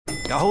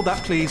Hold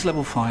that, please.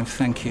 Level 5,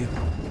 thank you.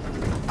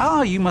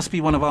 Ah, you must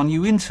be one of our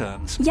new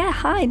interns. Yeah,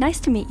 hi, nice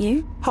to meet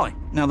you. Hi.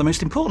 Now, the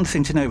most important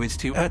thing to know is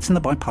to in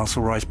the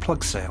Biparcel Rise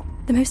plug sale.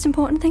 The most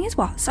important thing is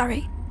what?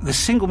 Sorry. The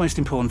single most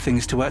important thing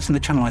is to in the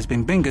Channelized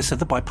Bing Bingus of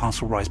the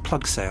Biparcel Rise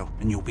plug sale,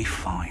 and you'll be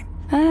fine.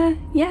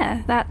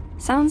 Yeah, that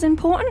sounds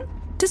important.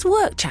 Does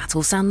work chat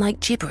all sound like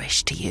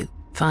gibberish to you?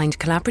 Find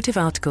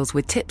collaborative articles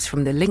with tips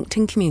from the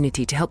LinkedIn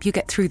community to help you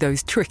get through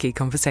those tricky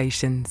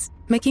conversations.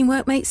 Making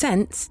work make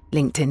sense?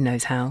 LinkedIn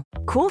knows how.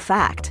 Cool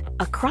fact,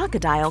 a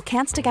crocodile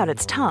can't stick out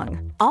its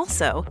tongue.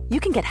 Also,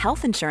 you can get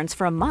health insurance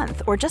for a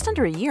month or just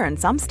under a year in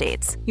some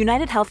states.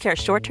 United Healthcare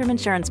short-term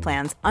insurance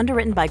plans,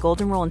 underwritten by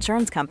Golden Rule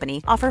Insurance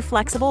Company, offer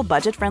flexible,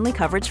 budget-friendly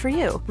coverage for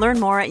you. Learn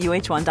more at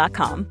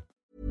uh1.com.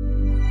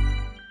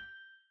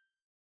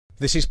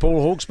 This is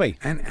Paul Hawksby.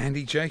 And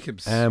Andy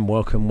Jacobs. And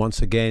welcome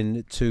once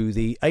again to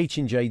the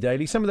H&J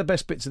Daily. Some of the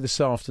best bits of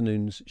this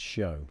afternoon's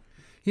show.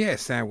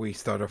 Yes, now we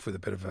start off with a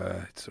bit of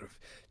a sort of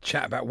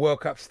chat about World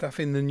Cup stuff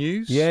in the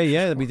news.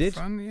 Yeah, we did.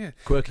 Fun, yeah.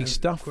 Quirky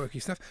stuff.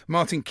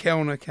 Martin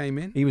Kellner came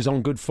in. He was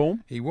on good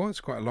form. He was.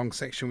 Quite a long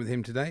section with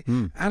him today.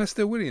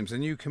 Alistair Williams, a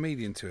new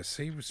comedian to us.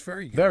 He was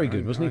very good. Very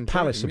good, wasn't he?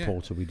 Palace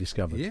supporter, we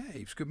discovered. Yeah,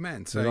 he was a good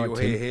man. So you'll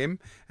hear him.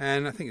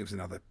 And I think there was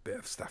another bit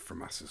of stuff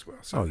from us as well.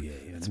 So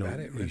that's about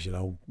it. Really. Usual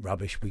old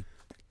rubbish we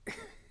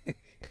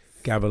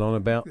gabble on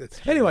about.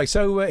 Anyway,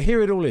 so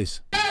here it all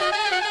is.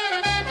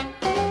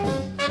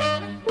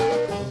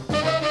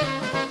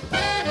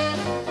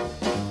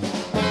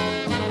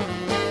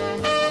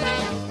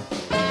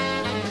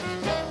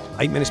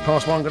 8 minutes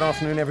past 1. Good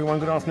afternoon, everyone.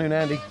 Good afternoon,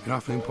 Andy. Good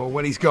afternoon, Paul.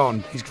 Well, he's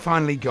gone. He's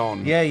finally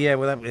gone. Yeah.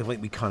 Well,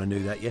 we kind of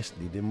knew that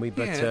yesterday, didn't we?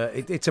 But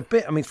it's a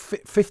bit. I mean,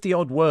 50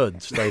 odd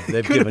words they've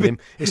given him.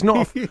 It's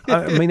not.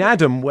 I mean,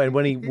 Adam, when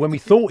we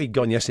thought he'd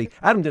gone yesterday,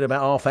 Adam did about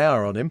half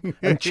hour on him,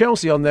 and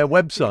Chelsea on their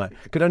website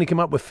could only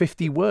come up with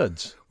 50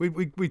 words.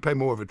 We pay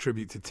more of a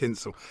tribute to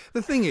Tinsel.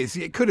 The thing is,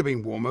 it could have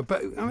been warmer,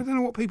 but I don't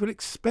know what people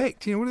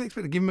expect. What do they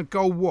expect? To give him a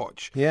gold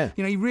watch? Yeah.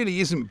 He really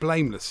isn't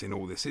blameless in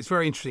all this. It's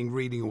very interesting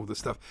reading all the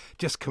stuff.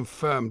 Just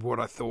confirmed what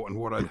I thought and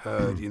what I'd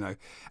heard,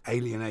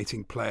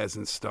 alienating players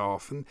and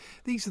staff. And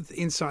these are the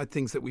inside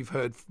things that we've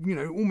heard,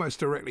 almost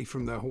directly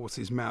from the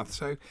horse's mouth.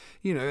 So,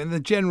 and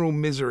the general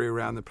misery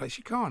around the place,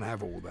 you can't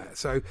have all that.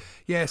 So,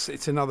 yes,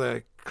 it's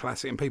another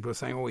classic. And people are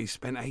saying, he's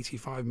spent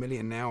 85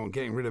 million now on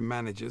getting rid of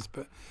managers.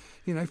 But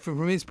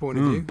from his point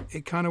of view,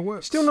 it kind of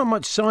works. Still not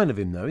much sign of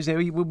him, though, is there?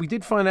 We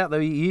did find out, though,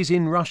 he is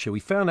in Russia. We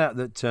found out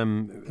that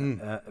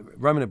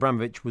Roman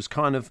Abramovich was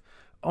kind of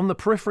on the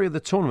periphery of the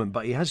tournament,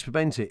 but he has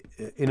spent it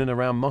in and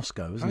around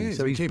Moscow, hasn't he?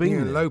 So he's keeping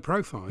been a low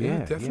profile,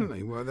 yeah,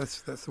 definitely. Yeah. Well,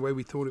 that's the way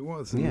we thought it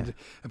was. And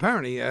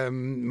apparently,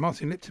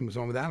 Martin Lipton was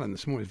on with Alan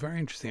this morning. It's very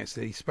interesting,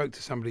 actually. He spoke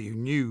to somebody who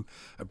knew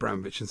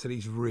Abramovich and said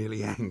he's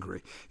really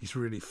angry. He's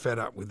really fed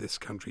up with this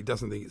country. He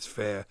doesn't think it's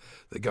fair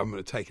the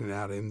government are taking it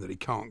out of him, that he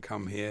can't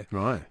come here,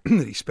 right?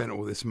 That he spent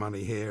all this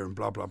money here and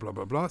blah, blah, blah,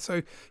 blah, blah.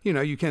 So,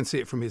 you can see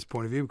it from his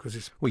point of view because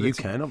it's... Well, you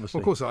can, obviously.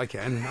 Well, of course I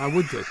can. I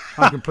would do.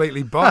 I'm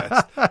completely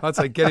biased. I'd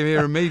say get him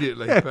here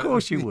immediately. Yeah, of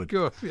course you would.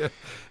 Good, yeah.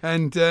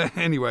 And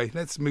anyway,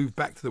 let's move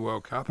back to the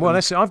World Cup. Well, I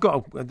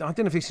don't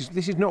know if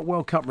this is not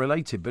World Cup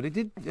related, but it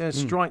did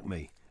strike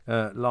me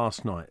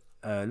last night,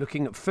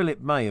 looking at Philip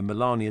May and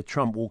Melania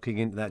Trump walking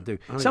into that do.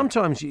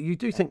 Sometimes you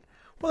do think,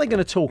 what are they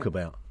going to talk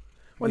about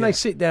when they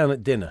sit down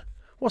at dinner?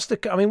 What's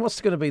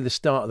going to be the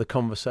start of the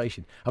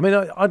conversation? I mean,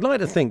 I'd like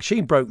to think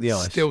she broke the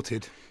ice.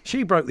 Stilted.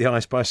 She broke the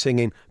ice by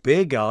singing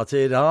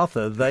 "Big-Hearted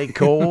Arthur, they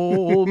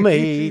call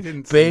me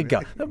Big."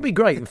 That'd be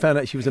great. We found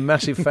out she was a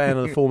massive fan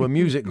of the former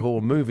music hall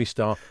movie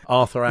star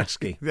Arthur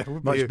Askey,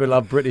 much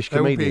beloved British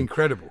comedian. That would be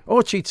incredible.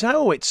 Or she'd say,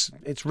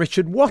 it's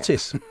Richard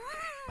Wattis.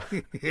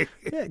 Yeah,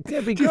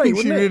 that'd be great. Do you think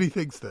she really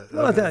thinks that?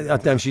 Well, I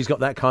don't know if she's got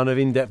that kind of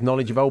in-depth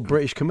knowledge of old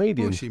British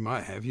comedians. Well, she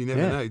might have. You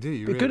never know, do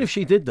you? It'd be good if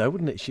she did, though,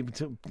 wouldn't it? She would.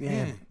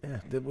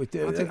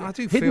 I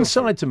do hidden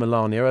side to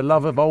Melania, a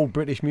love of old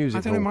British music.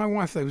 I don't know. My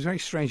wife, though, was very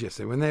strange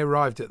yesterday when they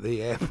arrived at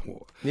the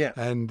airport. Yeah.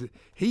 And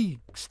he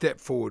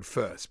stepped forward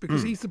first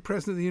because he's the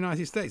president of the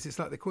United States. It's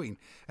like the Queen,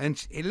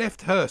 and it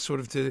left her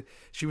sort of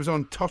she was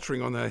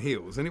tottering on her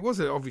heels, and it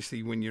was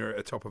obviously when you're at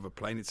the top of a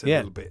plane, it's a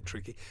little bit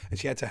tricky, and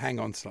she had to hang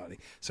on slightly.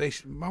 So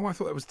my wife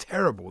thought that was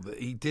terrible that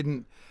he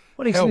didn't.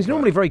 Well, he's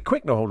normally very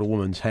quick to hold a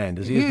woman's hand,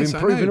 as he has been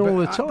proving all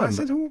the time. I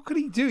said, what could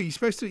he do? He's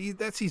supposed to.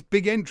 That's his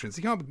big entrance.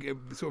 He can't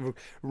sort of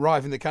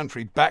arrive in the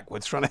country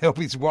backwards trying to help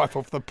his wife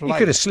off the plane. He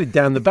could have slid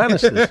down the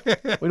banisters.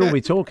 We'd all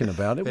be talking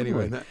about it,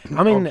 wouldn't we?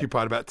 I mean,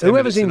 occupied about 10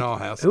 minutes in our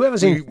house. We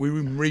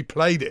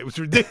replayed it. It was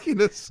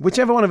ridiculous.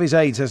 Whichever one of his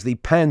aides has the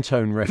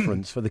Pantone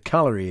reference for the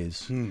colour he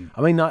is.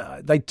 I mean,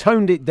 they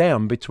toned it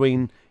down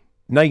between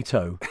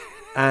NATO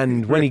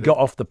And when he got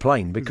off the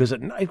plane, because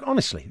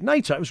honestly,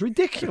 NATO, it was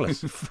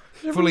ridiculous.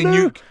 Fully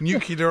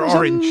nuclear It was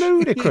orange. a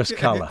ludicrous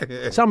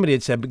colour. Somebody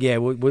had said, "Yeah,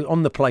 we're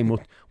on the plane.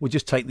 We'll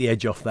just take the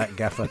edge off that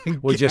gaffer.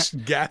 We'll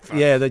just Gaffer.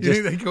 Yeah, They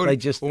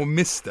just or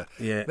Mister.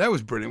 Yeah. That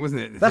was brilliant,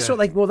 wasn't it? That's what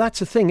they. Well, that's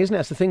the thing, isn't it?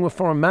 That's the thing with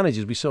foreign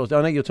managers. We saw.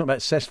 I know you're talking about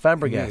Cesc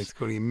Fabregas. Yeah, he's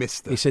calling him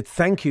Mister. He said,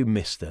 "Thank you,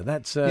 Mister."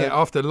 That's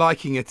after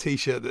liking a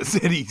T-shirt that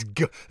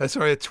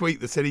said a tweet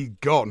that said he's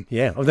gone.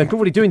 Yeah. Oh, they're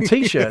already doing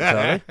T-shirts, are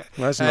they?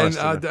 Well, that's And nice.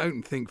 to I know.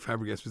 don't think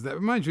Fabregas was there.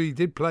 But mind you, he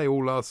did play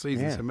all last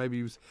season, Yeah. so maybe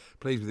he was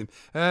pleased with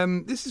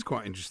him. This is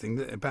quite interesting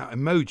about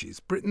emojis.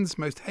 Britain's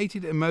most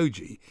hated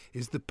emoji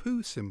is the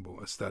poo symbol,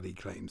 a study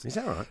claims. Is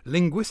that right?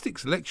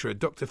 Linguistics lecturer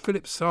Dr.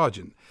 Philip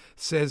Sargent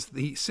says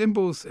the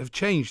symbols have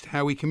changed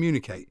how we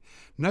communicate.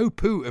 No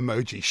poo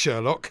emoji,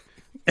 Sherlock.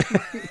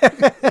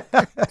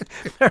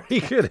 Very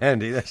good,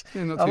 Andy. That's,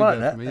 Yeah, not I too like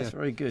bad that. for me, That's yeah.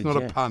 very good. It's not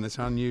yeah. a pun, it's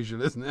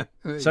unusual, isn't it?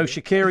 There So you go.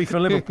 Shaqiri for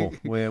Liverpool,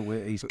 where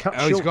he's cut Oh,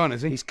 short. he's gone,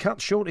 has he? He's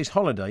cut short his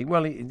holiday.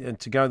 Well,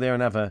 to go there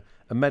and have a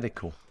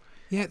medical.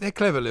 Yeah, they're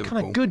clever, Liverpool.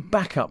 Kind of good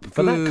backup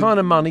for that kind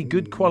of money.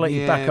 Good quality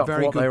Yeah, backup for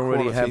very what good they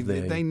already quality. have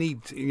there. They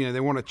need,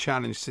 they want to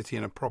challenge City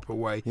in a proper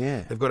way.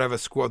 Yeah. They've got to have a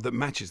squad that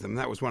matches them.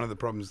 That was one of the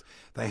problems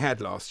they had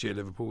last year,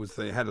 Liverpool, was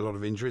they had a lot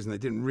of injuries and they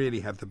didn't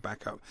really have the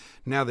backup.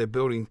 Now they're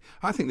building,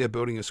 I think they're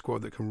building a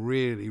squad that can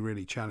really,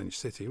 really challenge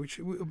City, which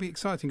will be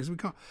exciting because we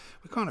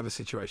can't have a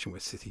situation where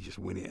City just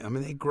win it. I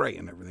mean, they're great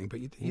and everything, but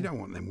you don't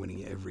want them winning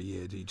it every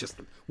year, do you? Just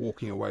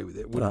walking away with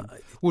it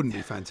wouldn't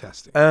be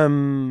fantastic.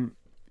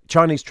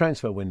 Chinese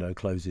transfer window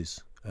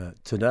closes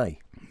today.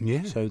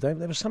 Yeah. So there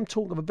was some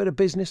talk of a bit of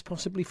business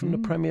possibly from the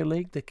Premier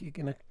League. They're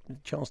getting a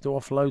chance to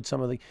offload some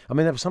of the... I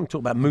mean, there was some talk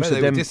about I bet Moussa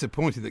they were Dembélé.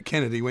 disappointed that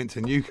Kennedy went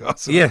to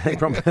Newcastle. Yeah, they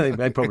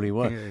probably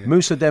were. Yeah.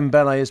 Moussa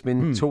Dembélé has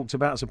been talked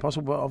about as a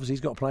possible, but obviously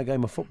he's got to play a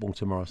game of football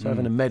tomorrow. So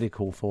having a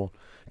medical for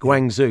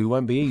Guangzhou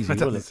won't be easy, That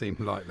will doesn't it?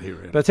 seem likely,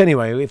 really. But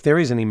anyway, if there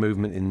is any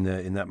movement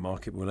in that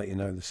market, we'll let you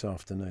know this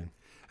afternoon.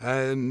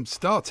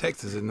 Star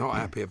Texters are not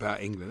happy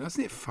about England.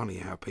 Isn't it funny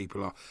how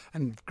people are?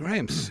 And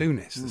Graham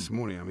Souness this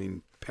morning, I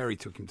mean, Perry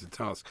took him to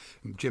task.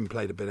 Jim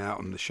played a bit out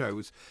on the show. It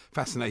was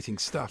fascinating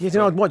stuff.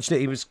 Yeah, I watched it.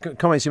 He was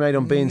comments he made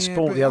on beIN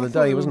Sport but the other I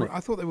thought day, they wasn't were- it? I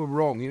thought they were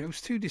wrong. It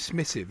was too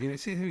dismissive.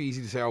 It's too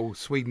easy to say, "Oh,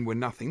 Sweden were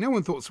nothing." No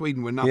one thought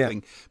Sweden were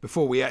nothing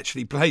before we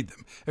actually played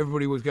them.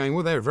 Everybody was going,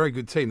 "Well, they're a very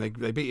good team.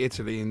 They beat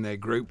Italy in their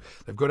group.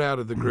 They've got out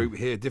of the group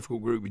here,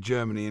 difficult group with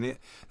Germany in it.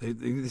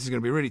 This is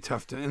going to be really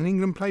tough." And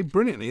England played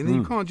brilliantly. And then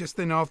you can't just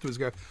then afterwards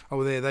go, "Oh,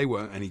 well, they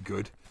weren't any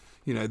good."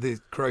 The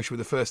Croatia were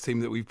the first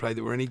team that we played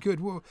that were any good.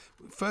 Well,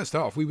 first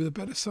half, we were the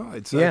better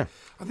side. So Yeah.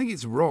 I think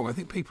it's wrong. I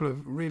think people are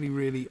really,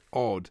 really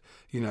odd.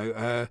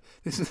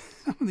 This is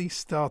some of these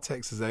Star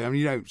Texters. I mean,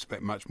 you don't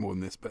expect much more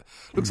than this, but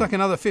looks like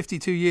another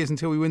 52 years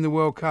until we win the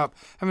World Cup.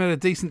 Haven't had a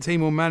decent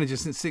team or manager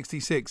since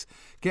 '66.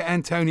 Get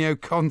Antonio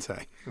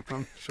Conte.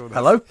 I'm sure that's,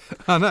 Hello?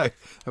 I know.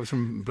 That was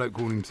from a bloke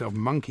calling himself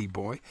Monkey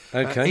Boy.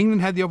 Okay.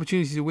 England had the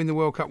opportunity to win the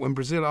World Cup when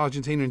Brazil,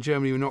 Argentina and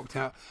Germany were knocked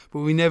out, but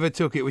we never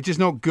took it. We're just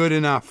not good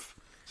enough.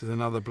 Says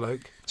another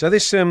bloke. So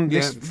this feeling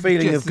just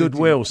of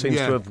goodwill seems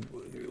yeah. to have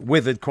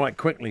withered quite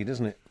quickly,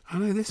 doesn't it? I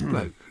know this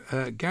bloke.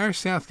 Gareth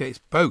Southgate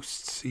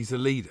boasts he's a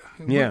leader.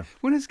 Yeah.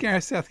 When has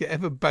Gareth Southgate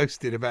ever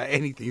boasted about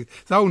anything?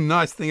 The whole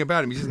nice thing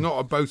about him, he's just not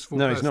a boastful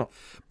No, person. he's not.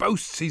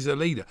 Boasts he's a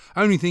leader.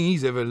 Only thing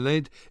he's ever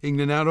led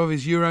England out of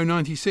is Euro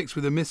 96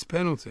 with a missed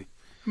penalty.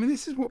 I mean,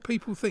 this is what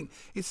people think.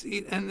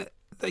 And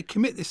they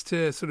commit this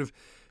to sort of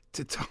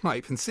to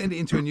type and send it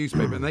into a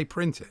newspaper and they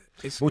print it.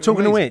 It's Well,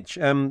 talking of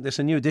amazing. which, there's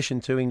a new addition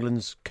to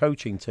England's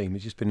coaching team.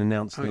 It's just been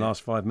announced in the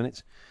last 5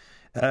 minutes.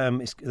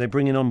 They're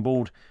bringing on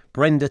board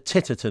Brenda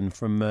Titterton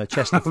from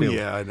Chesterfield. Oh,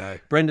 yeah, I know.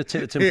 Brenda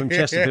Titterton from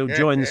Chesterfield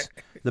joins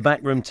the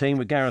backroom team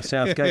with Gareth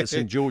Southgate at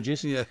St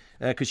George's. Yeah.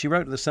 Because she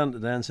wrote to the Sun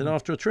today and said,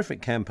 after a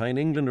terrific campaign,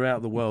 England are out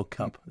of the World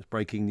Cup. That's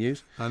breaking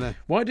news. I know.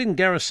 Why didn't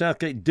Gareth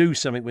Southgate do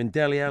something when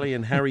Dele Alli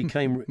and Harry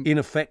came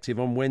ineffective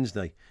on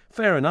Wednesday?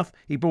 Fair enough,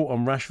 he brought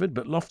on Rashford,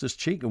 but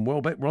Loftus-Cheek and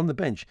Welbeck were on the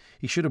bench.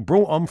 He should have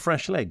brought on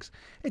fresh legs.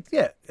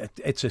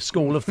 It's a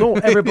school of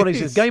thought.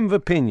 Everybody's a game of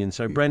opinion.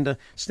 So, Brenda,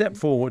 step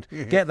forward,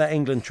 get that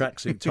England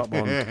tracksuit top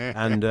on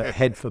and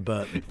head for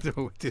Burton.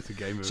 It is a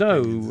game of opinions,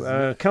 isn't it?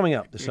 So, coming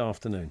up this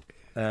afternoon,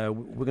 we're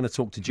going to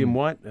talk to Jim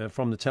White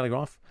from The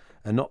Telegraph.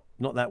 Not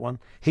that one.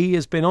 He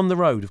has been on the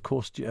road, of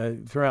course,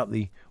 throughout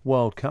the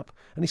World Cup,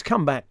 and he's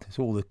come back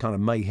to all the kind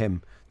of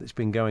mayhem that's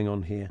been going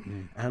on here.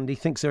 And he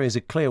thinks there is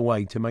a clear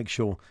way to make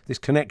sure this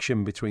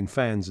connection between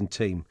fans and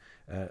team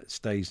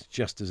stays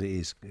just as it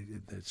is,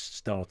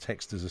 Star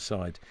Texters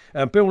aside.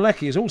 Bill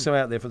Leckie is also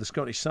out there for the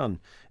Scottish Sun.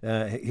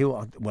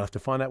 We'll have to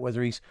find out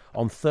whether he's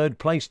on third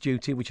place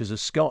duty, which as a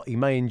Scot he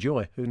may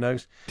enjoy, who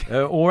knows,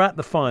 or at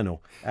the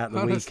final at the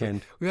Honestly,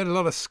 weekend. we had a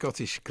lot of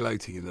Scottish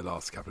gloating in the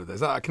last couple of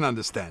days. I can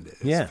understand it.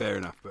 It's Yeah. fair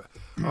enough. But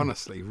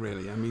honestly,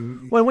 really, I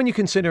mean... Well, when you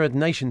consider a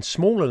nation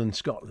smaller than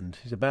Scotland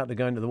is about to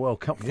go into the World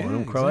Cup final,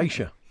 exactly.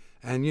 Croatia.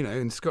 And,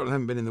 and Scotland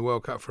haven't been in the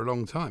World Cup for a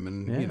long time.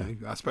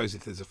 And, I suppose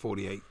if there's a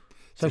 48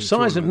 So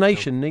size of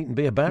nation needn't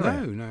be a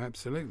barrier. No,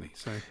 absolutely.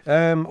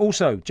 So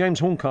also, James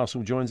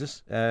Horncastle joins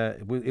us.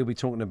 He'll be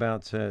talking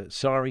about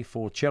Sarri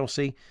for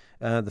Chelsea,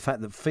 the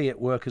fact that Fiat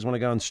workers want to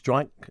go on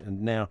strike,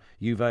 and now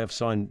Juve have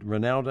signed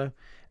Ronaldo,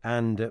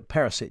 and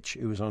Perisic,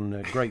 who was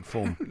on great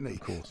form, of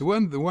course.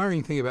 The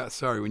worrying thing about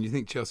Sarri, when you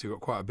think Chelsea have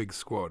got quite a big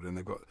squad and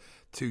they've got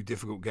 2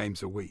 difficult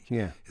games a week,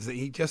 is that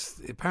he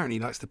just apparently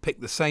likes to pick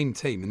the same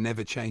team and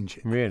never change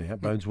it. Really, that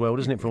bodes well,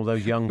 doesn't it, for all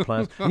those young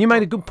players? And you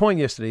made a good point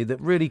yesterday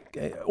that really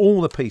all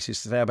the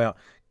pieces to say about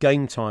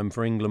game time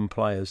for England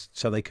players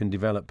so they can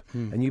develop.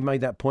 And you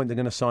made that point, they're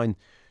going to sign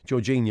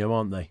Jorginho,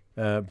 aren't they?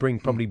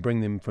 Probably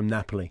bring them from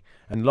Napoli.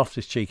 And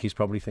Loftus-Cheek is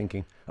probably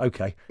thinking,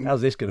 OK, how's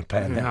this going to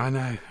pan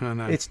out? I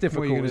know. It's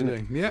difficult, isn't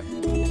it? Yeah.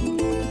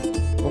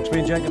 Hawksby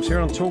and Jacobs here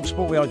on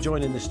TalkSport. We are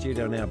joined in the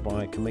studio now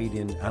by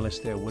comedian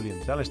Alistair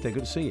Williams. Alistair,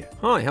 good to see you.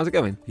 Hi, how's it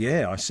going?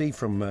 Yeah, I see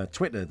from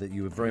Twitter that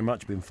you have very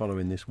much been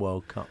following this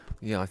World Cup.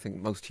 Yeah, I think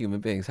most human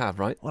beings have,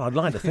 right? Well, I'd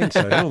like to think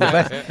so. All the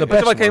best. The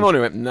best I came on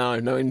and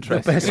went, no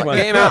interest. The best like, one.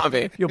 get him out of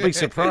here. You'll be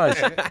surprised.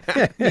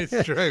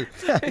 It's true.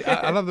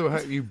 I love the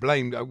way you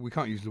blamed, we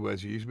can't use the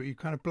words you use, but you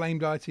kind of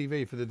blamed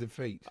ITV for the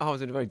defeat. I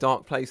was in a very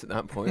dark place at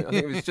that point. I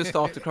think it was just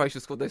after Croatia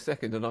scored their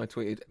second and I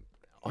tweeted,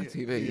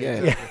 ITV,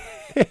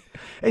 yeah.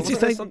 It's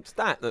just some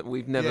stat that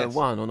we've never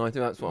won on ITV.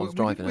 That's what I was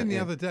driving We at. won the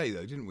other day,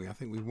 though, didn't we? I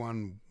think we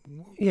won.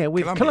 Yeah,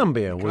 with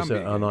Colombia was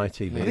on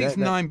ITV. I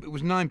think it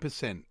was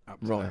 9% up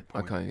to right. that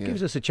point. Okay. Yeah.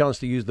 Gives us a chance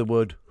to use the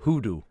word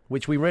hoodoo,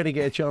 which we rarely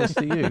get a chance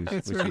to use,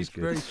 which is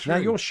good. Very true. Now,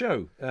 your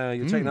show,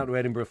 you're taking that to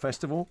Edinburgh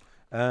Festival,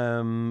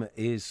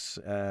 is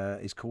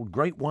called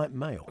Great White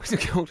Male.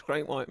 It's called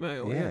Great White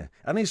Male. Yeah.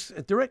 And it's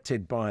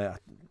directed by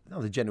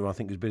another gentleman I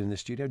think who's been in the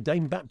studio,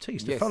 Dane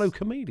Baptiste, a fellow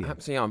comedian.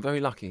 Absolutely, I'm very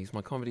lucky. He's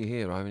my comedy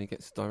hero and he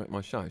gets to direct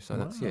my show.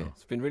 So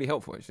it's been really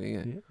helpful actually.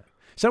 Yeah.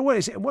 So what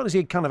has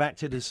he kind of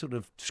acted as sort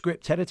of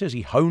script editor? Has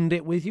he honed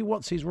it with you?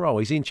 What's his role?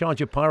 Is he in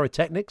charge of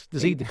pyrotechnics?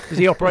 Does he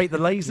operate the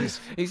lasers?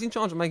 He's in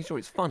charge of making sure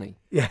it's funny.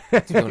 Yeah.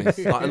 To be honest,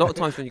 like, a lot of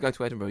times when you go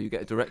to Edinburgh, you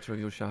get a director of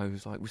your show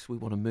who's like, we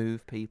want to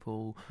move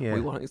people. Yeah.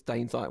 We want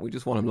Dane's like, we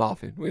just want them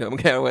laughing. We don't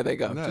care where they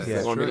go. No,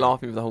 They want to be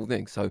laughing with the whole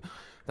thing. So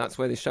that's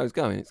where this show's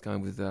going. It's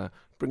going with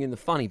bringing the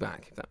funny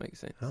back, if that makes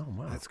sense. Oh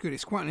wow, that's good.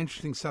 It's quite an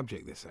interesting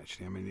subject, this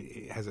actually. I mean,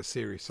 it has a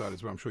serious side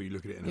as well. I'm sure you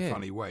look at it in a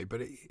funny way,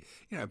 but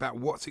about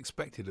what's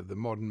expected of the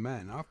modern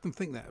man. I often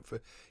think that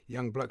for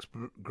young blokes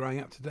growing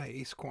up today,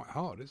 it's quite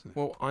hard, isn't it?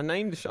 Well, I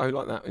named the show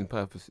like that in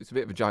purpose. It's a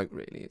bit of a joke,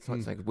 really. It's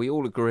like saying we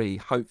all agree,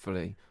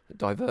 hopefully, that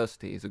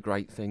diversity is a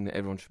great thing that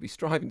everyone should be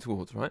striving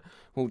towards, right?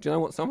 Well, do you know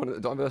what someone at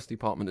the diversity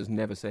department has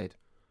never said?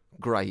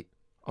 Great.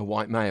 A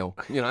white male,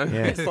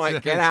 It's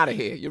like, get out of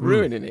here, you're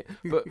ruining it.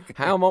 But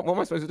what am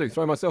I supposed to do?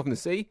 Throw myself in the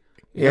sea?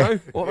 You know?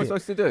 What am I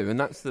supposed to do? And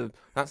that's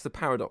the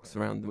paradox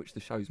around which the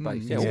show's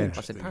based.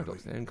 I said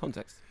paradox there in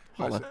context.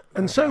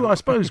 And so I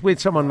suppose with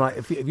someone like,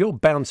 if you're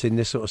bouncing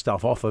this sort of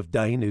stuff off of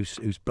Dane,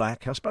 who's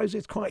black, I suppose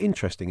it's quite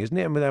interesting, isn't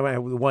it? The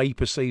way he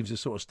perceives the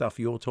sort of stuff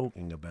you're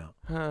talking about.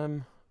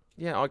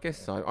 Yeah, I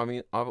guess so. I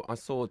mean, I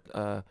saw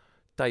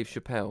Dave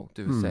Chappelle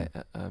do a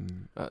set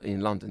in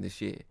London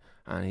this year.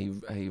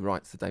 And he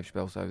writes the Dave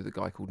Chappelle show with a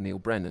guy called Neil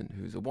Brennan,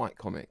 who's a white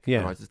comic.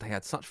 Yeah. They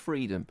had such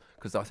freedom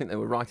because I think they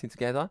were writing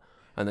together,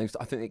 and I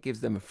think it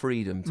gives them a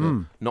freedom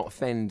to not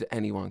offend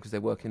anyone because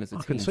they're working as a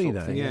team. I can see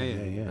that. Thing. Yeah.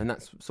 And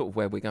that's sort of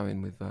where we're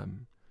going with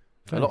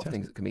a lot of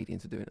things that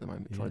comedians are doing at the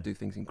moment, trying to do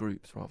things in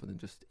groups rather than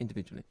just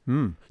individually.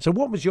 So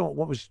what was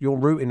your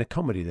route in the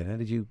comedy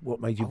then?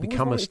 What made you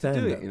become a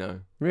stand-up? To do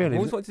it, Really? I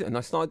always wanted to do it, and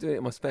I started doing it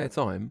in my spare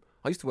time.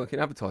 I used to work in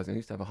advertising. I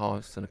used to have a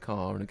house and a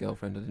car and a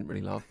girlfriend I didn't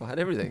really love. I had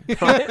everything.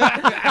 Right?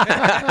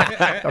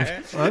 I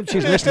hope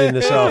she's listening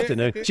this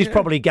afternoon. She's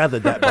probably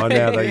gathered that by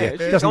now, though.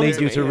 She doesn't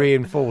need you to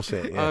reinforce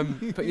it. Yeah.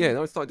 But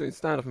I started doing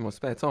stand-up in my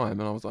spare time,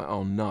 and I was like,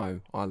 oh no,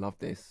 I love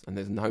this, and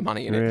there's no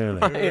money in it.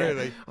 Really?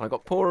 Really? I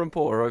got poorer and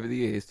poorer over the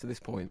years to this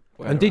point.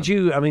 And did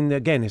you? I mean,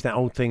 again, it's that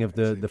old thing of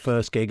the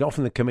first gig.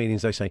 Often the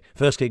comedians, they say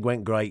first gig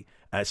went great,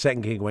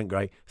 second gig went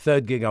great,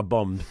 third gig I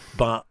bombed.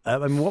 But I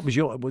mean, what was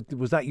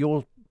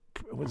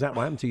was that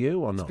what happened to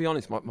you or not? To be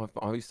honest,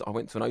 I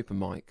went to an open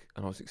mic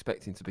and I was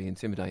expecting to be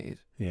intimidated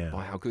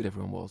by how good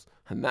everyone was,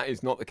 and that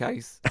is not the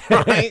case.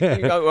 Right? You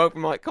go to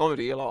open mic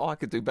comedy, you're like, I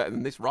could do better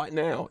than this right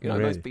now. Really?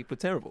 Most people are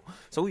terrible.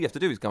 So all you have to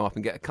do is go up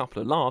and get a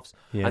couple of laughs,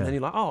 and then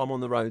you're like, I'm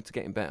on the road to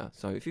getting better.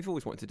 So if you've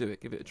always wanted to do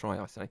it, give it a try,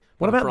 I say.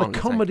 What about the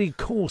comedy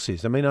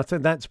courses? I mean, I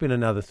think that's been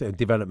another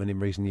development in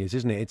recent years,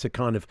 isn't it? It's a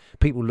kind of,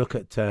 people look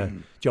at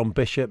John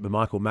Bishop and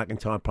Michael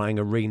McIntyre playing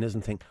arenas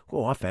and think,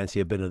 I fancy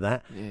a bit of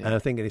that. And I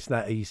think it's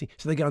that easy.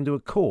 So they go and do a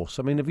course.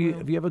 I mean, have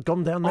you ever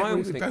gone down that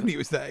route? If only it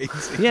was that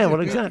easy. Yeah,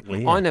 well,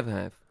 exactly. Yeah. I never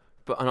have.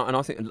 But and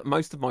I think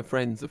most of my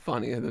friends are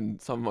funnier than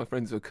some of my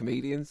friends who are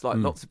comedians. Like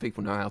lots of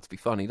people know how to be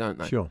funny, don't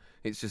they? Sure.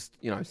 It's just,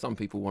 some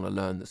people want to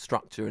learn the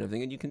structure and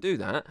everything, and you can do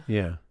that.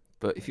 Yeah.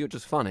 But if you're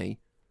just funny,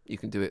 you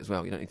can do it as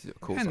well. You don't need to do it,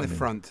 of course. And I the think.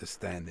 front to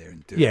stand there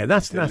and do Yeah, it.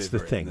 that's and the deliver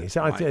it, thing. and It's,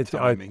 the I right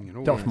timing and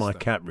all doff that my stuff.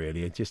 cap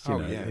really. It just, you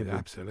know. Yeah,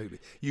 absolutely.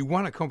 You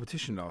won a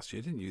competition last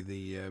year, didn't you?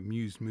 The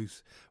Muse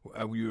Moose.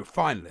 You were a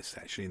finalist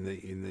actually in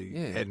the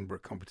Edinburgh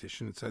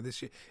competition. So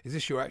this year, is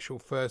this your actual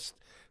first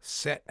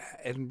set at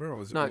Edinburgh? Or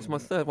was No, it's my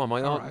third one.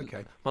 My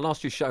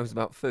last year's show was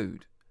about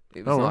food.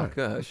 It was like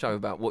a show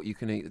about what you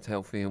can eat that's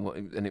healthy,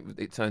 and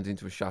it turned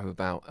into a show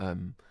about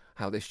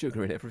how there's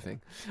sugar in everything.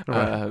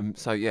 Right.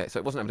 So it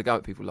wasn't having to go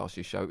at people last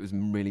year's show. It was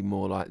really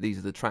more like, these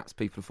are the traps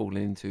people are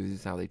falling into. This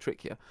is how they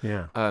trick you.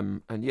 Yeah.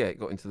 It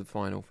got into the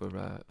final for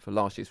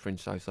last year's Fringe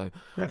show. So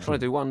I'm trying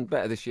to do one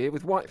better this year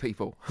with white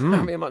people.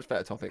 That'd be a much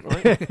better topic,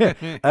 right? Take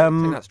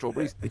that,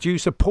 strawberries. Do you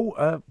support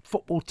a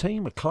football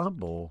team, a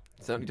club, or?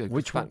 Certainly do.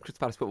 Which one? Crystal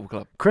Palace Football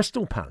Club.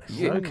 Crystal Palace.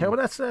 Yeah. Okay, well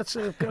that's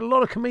a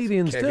lot of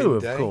comedians Kevin do,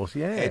 of Day, course.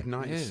 Yeah. Ed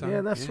Knight's son, Yeah,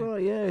 that's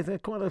right. Yeah, they're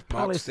quite a Mark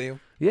Palace. Steele.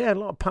 Yeah, a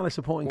lot of Palace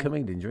supporting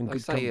comedians. You're in They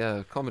good say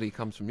company. comedy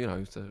comes from,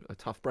 it's a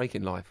tough break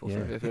in life. Or Yeah.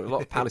 something. If you're a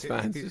lot of Palace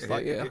fans, it's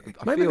like, I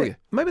Maybe feel you.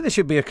 maybe there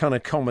should be a kind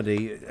of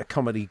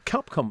comedy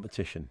cup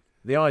competition.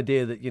 The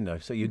idea that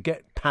so you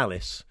get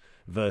Palace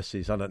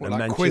versus I don't know, like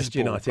Manchester quiz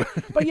ball. United,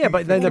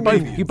 but they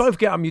both you both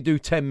get them. You do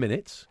 10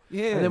 minutes,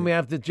 Yeah. and then we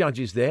have the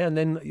judges there, and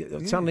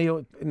then suddenly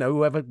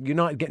whoever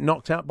United get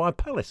knocked out by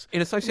Palace.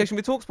 In association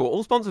with TalkSport,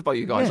 all sponsored by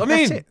you guys. Yeah, I mean,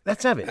 that's it.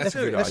 Let's have it. That's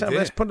a good idea.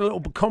 Let's put a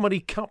little comedy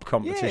cup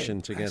competition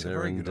that's a together,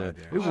 very and good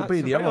idea. who will That's be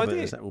a the great arbiters?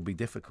 idea. That will be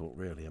difficult,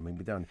 really. I mean,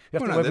 we don't.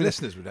 Well, no, the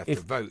listeners would have to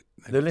vote.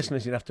 The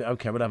listeners, you'd have to.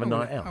 Okay, we'll have a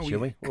night out, shall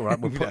we? All right,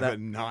 we'll We'd put have that.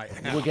 a night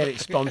out. We'll get it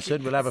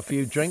sponsored. We'll have a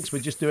few drinks.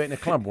 We'll just do it in a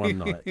club one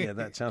night. Yeah,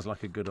 that sounds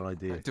like a good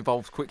idea. it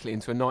devolves quickly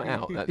into a night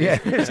out. Yeah.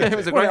 It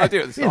was a great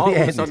idea at the start. All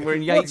of a sudden, we're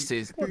in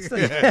Yates's.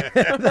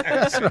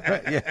 That's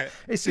right. Yeah,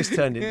 it's just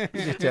turned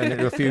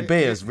into a few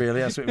beers.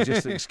 Really, that's what it was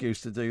just an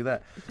excuse to do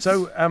that.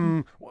 So,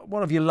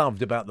 what have you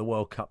loved about the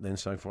World Cup then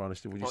so far,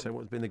 Alistair? Would you say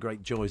what's been the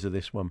great joys of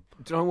this one?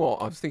 Do you know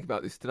what? I was thinking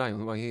about this today on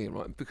the way here,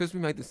 right? Because we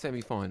made the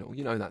semi-final,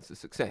 that's a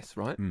success,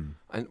 right? And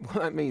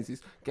what that means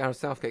is Gareth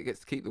Southgate gets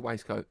to keep the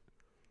waistcoat.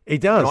 He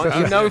does.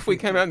 Right? If we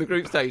came out in the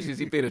group stages,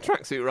 he'd be in a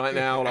tracksuit right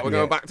now. Like, we're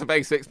going back to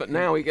basics, but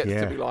now he gets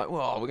to be like,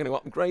 well, we're going to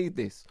upgrade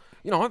this.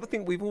 I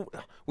think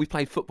we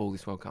played football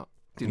this World Cup,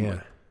 didn't we?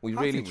 We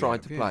I really think we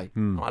tried have, to yeah. play.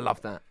 I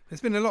love that.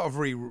 There's been a lot of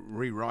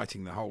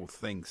rewriting the whole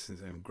thing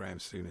since Graham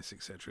Souness,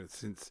 etc.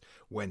 Since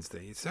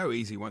Wednesday. It's so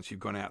easy once you've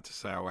gone out to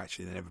say, oh,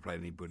 actually, they never played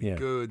anybody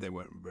good. They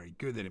weren't very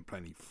good. They didn't play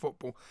any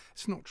football.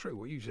 It's not true.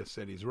 What you just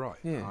said is right.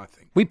 Yeah. I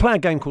think. We play a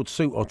game called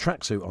Suit or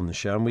Tracksuit on the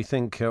show, and we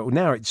think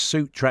now it's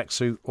suit,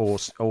 tracksuit,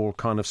 or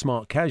kind of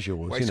smart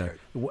casuals. Waistcoat.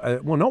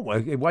 Well, not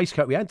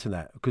waistcoat. We add to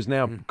that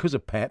because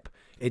of Pep.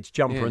 It's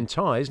jumper and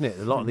tie, isn't it?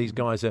 A lot of these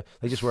guys they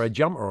just wear a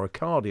jumper or a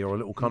cardi or a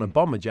little kind of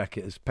bomber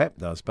jacket as Pep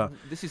does. But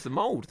This is the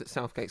mould that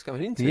Southgate's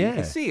going into. Yeah. You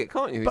can see it,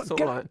 can't you? But It's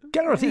sort of like,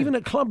 Gareth, even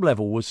at club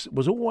level, was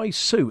always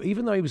suit.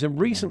 Even though he was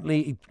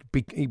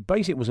he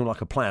basically was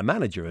like a player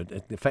manager,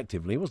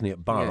 effectively, wasn't he,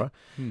 at Borough?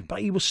 But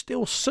he was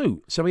still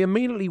suit. So he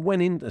immediately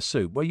went into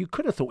suit. Well, you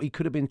could have thought he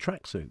could have been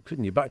tracksuit,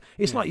 couldn't you? But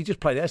it's like you just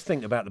play. Let's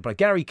think about the play.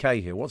 Gary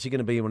Cahill, what's he going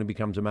to be when he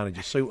becomes a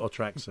manager, suit or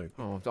tracksuit?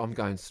 oh, I'm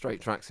going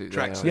straight tracksuit.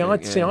 Tracksuit. there, I Yeah,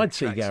 think, I'd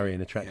see Tracksuit. Gary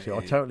in a tracksuit. Yeah, I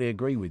yeah. totally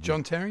agree with you.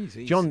 John Terry? That's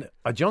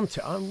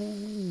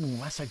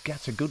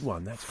a good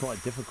one. That's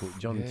quite difficult.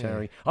 John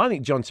Terry. I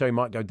think John Terry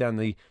might go down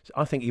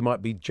I think he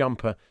might be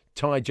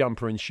tie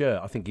jumper and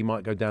shirt. I think he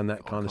might go down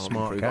that kind of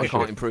smart I casual.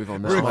 can't improve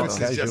on that. Rufus Smart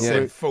has just casual.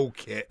 said full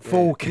kit.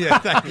 Full kit. Yeah,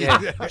 thank you.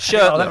 Shirtless.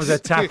 Oh, that was a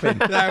tapping.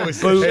 That was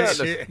Boots,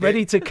 shirtless.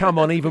 ready to come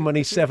on even when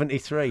he's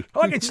 73.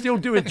 I can still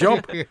do a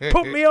job.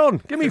 Put me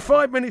on. Give me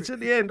 5 minutes at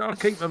the end. I'll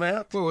keep them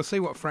out. Well, we'll see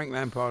what Frank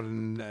Lampard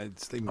and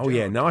Stephen. Oh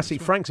yeah, Gerrard no, do I as see.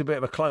 well. Frank's a bit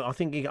of a clone. I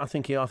think he'll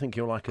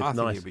like it I think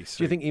nice. he'll be Do you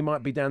suit. think he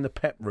might be down the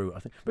Pep route?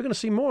 I think we're going to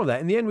see more of that.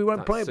 In the end, we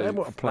won't play. Suit,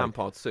 What a play.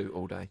 Lampard suit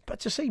all day. But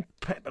to see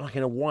Pep like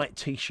in a white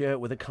T-shirt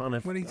with a kind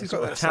of Well, he's sort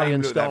got of that same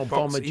Italian look, style that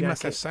box. bomber He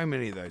must have jacket. so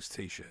many of those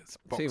T-shirts. See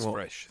Box what?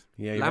 fresh.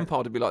 Yeah,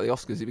 Lampard would be like the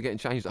Oscars. He'd be getting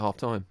changed at half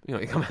time. You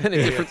come in a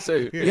different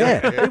suit. Yeah,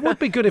 it would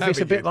be good if That'd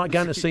it's a be bit good. like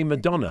going to see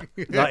Madonna.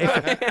 Like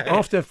if,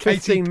 after 15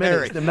 Katy minutes,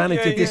 Perry. the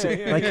manager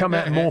they come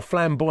out in more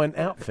flamboyant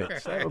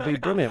outfits. That would be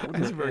brilliant. Wouldn't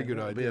That's it? a very good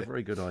It would be idea. a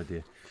very good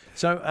idea.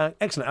 So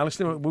excellent,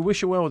 Alistair. We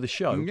wish you well with the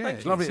show. Yeah,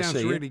 it's lovely it to sounds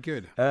see you. really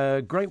good.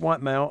 Great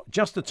White Male,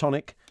 just a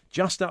tonic,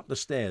 just up the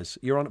stairs.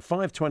 You're on at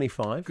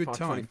 5:25. Good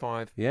time.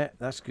 5:25. Yeah,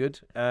 that's good.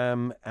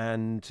 And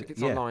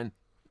Tickets yeah, online.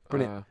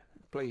 Brilliant.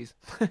 Please.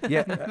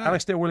 yeah.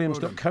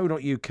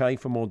 AlistairWilliams.co.uk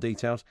for more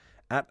details.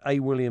 At A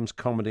Williams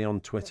Comedy on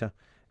Twitter.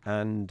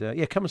 And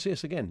come and see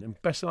us again.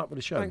 And best of luck with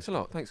the show. Thanks a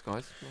lot. Thanks,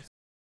 guys.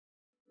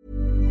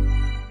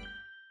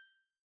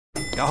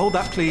 Hold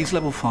that, please.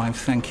 Level 5,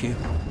 thank you.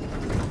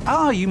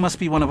 You must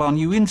be one of our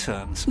new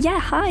interns. Yeah,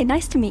 hi,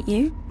 nice to meet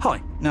you.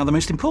 Hi. Now, the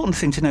most important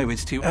thing to know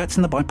is to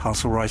Ertzen the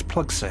Biparcel Rise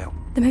plug sale.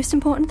 The most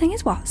important thing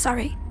is what?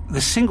 Sorry.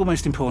 The single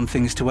most important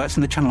thing is to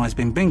Ertzen the Channelized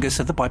Bing Bingus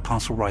of the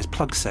Biparcel Rise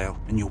plug sale,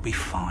 and you'll be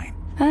fine.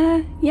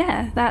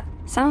 Yeah, that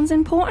sounds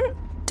important.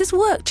 Does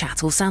work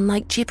chat all sound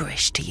like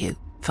gibberish to you?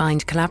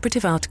 Find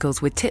collaborative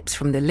articles with tips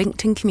from the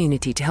LinkedIn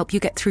community to help you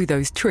get through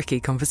those tricky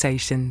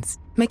conversations.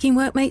 Making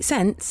work make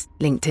sense?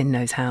 LinkedIn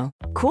knows how.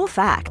 Cool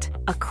fact,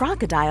 a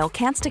crocodile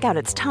can't stick out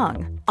its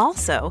tongue.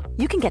 Also,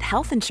 you can get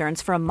health insurance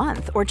for a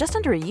month or just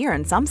under a year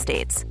in some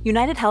states.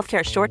 United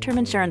Healthcare short-term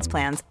insurance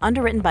plans,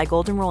 underwritten by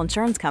Golden Rule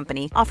Insurance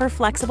Company, offer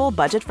flexible,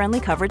 budget-friendly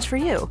coverage for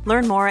you.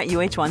 Learn more at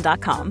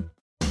uh1.com.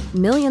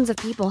 Millions of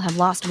people have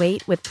lost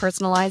weight with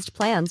personalized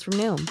plans from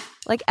Noom.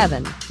 Like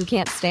Evan, who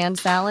can't stand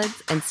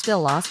salads and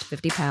still lost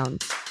 50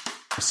 pounds.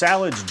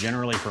 Salads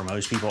generally for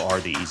most people are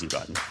the easy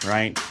button,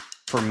 right?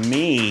 For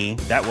me,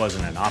 that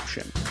wasn't an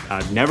option.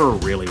 I never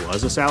really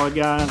was a salad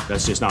guy.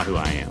 That's just not who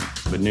I am.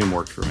 But Noom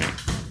worked for me.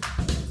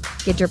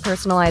 Get your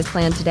personalized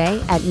plan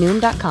today at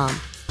Noom.com.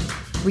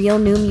 Real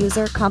Noom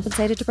user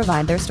compensated to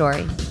provide their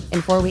story.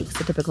 In 4 weeks,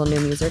 the typical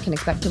Noom user can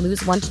expect to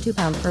lose 1 to 2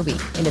 pounds per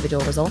week.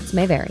 Individual results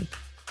may vary.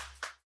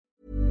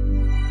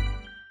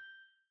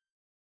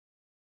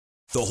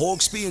 The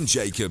Hawksby and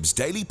Jacobs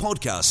Daily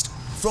Podcast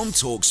from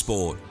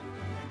TalkSport.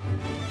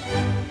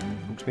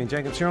 Hawksby and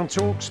Jacobs here on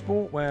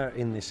TalkSport, where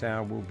in this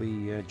hour we'll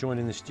be joined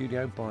in the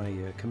studio by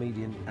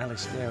comedian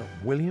Alistair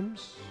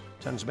Williams.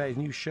 Tell us about his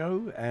new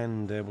show,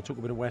 and we'll talk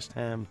a bit of West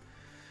Ham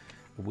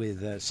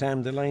with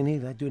Sam Delaney.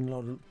 They're doing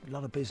a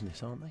lot of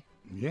business, aren't they?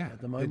 Yeah,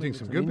 at the moment. they're doing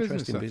some good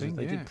business, I think.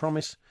 They did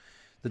promise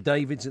the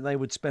Davids that they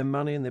would spend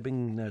money, and they've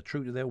been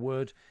true to their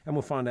word. And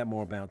we'll find out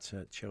more about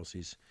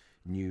Chelsea's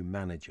new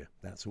manager.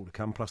 That's all to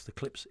come, plus the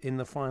clips in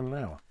the final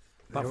hour.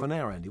 But for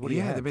now, Andy, what do you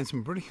have? Yeah, there have been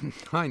some brilliant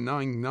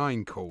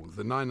 999 calls.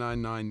 The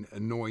 999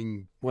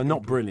 annoying... Well,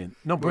 not brilliant.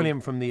 Not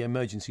brilliant from the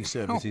emergency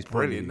services. Not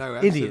brilliant, no,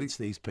 absolutely. Idiots,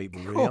 these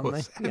people, really, aren't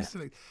they?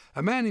 Absolutely. Yeah.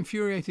 A man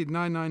infuriated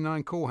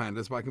 999 call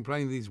handlers by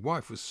complaining that his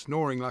wife was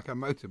snoring like a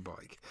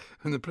motorbike.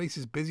 And the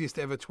police's busiest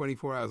ever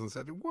 24 hours on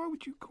Saturday. Why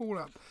would you call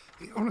up?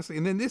 Honestly,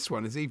 and then this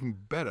one is even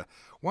better.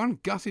 One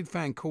gutted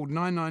fan called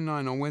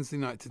 999 on Wednesday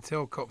night to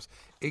tell cops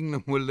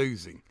England were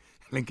losing.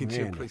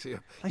 Lincolnshire police.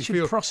 They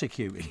should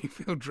prosecute him. You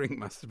feel drink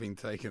must have been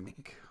taken.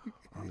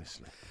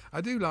 Honestly.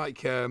 I do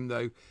like,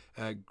 though,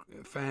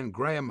 fan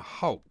Graham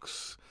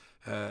Hulks.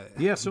 I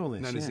saw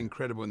this. Known as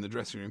Incredible in the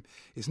dressing room,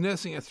 is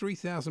nursing a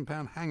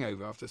 £3,000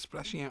 hangover after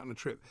splashing out on a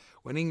trip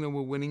when England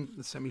were winning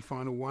the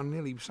semi-final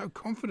 1-0. He was so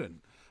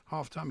confident.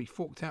 Half-time, he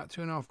forked out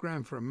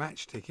 £2,500 for a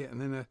match ticket and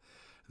then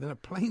a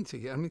plane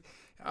ticket. I mean,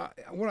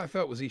 what I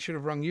felt was he should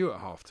have rung you at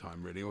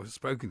half-time, really, or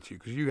spoken to you,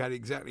 because you had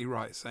exactly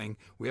right, saying,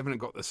 we haven't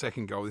got the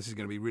second goal, this is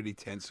going to be really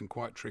tense and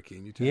quite tricky.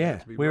 And you turned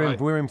out to be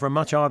right. We're in for a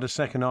much harder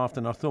second half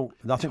than I thought.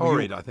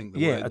 Torrid, I think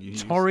the word you a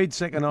used. torrid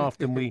second half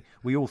than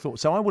we all thought.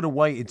 So I would have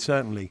waited,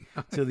 certainly,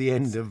 till the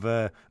end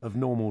of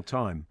normal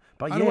time.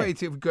 But I'd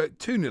waited if we got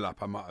 2-0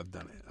 up, I might have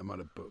done it. I might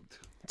have booked.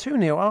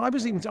 2-0.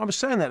 I was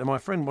saying that to my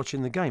friend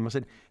watching the game. I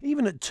said,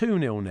 even at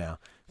 2-0 now,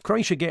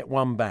 Croatia get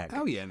one back.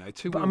 Oh, yeah, no,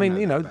 2 But I mean,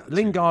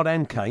 Lingard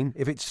and Kane,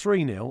 if it's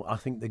 3-0, I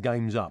think the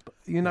game's up.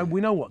 We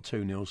know what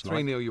 2-0's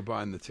like. 3-0, you're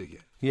buying the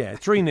ticket. Yeah,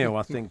 3-0,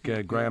 I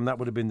think, Graham, that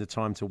would have been the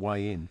time to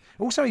weigh in.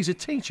 Also, he's a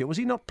teacher. Was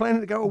he not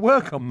planning to go to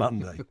work on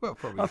Monday? Well,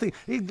 probably. I think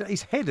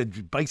his head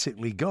had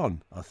basically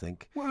gone, I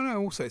think. Well, no,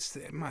 also,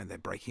 they're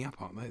breaking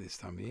up, aren't they, this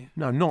time of year?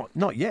 No,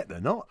 not yet, they're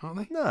not. Aren't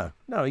they?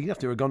 No, you'd have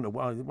to have gone to,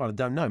 well, I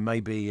don't know,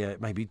 maybe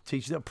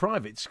teachers at a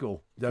private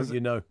school, don't you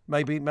know?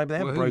 Maybe they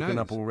have broken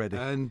up already.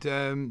 And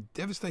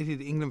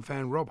devastated England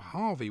fan Rob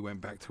Harvey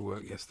went back to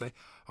work yesterday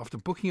after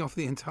booking off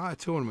the entire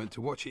tournament to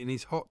watch it in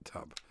his hot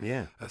tub.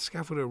 Yeah.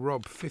 Scaffolder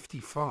Rob,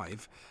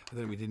 55, I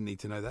don't know, we didn't need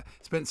to know that,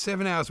 spent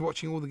 7 hours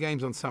watching all the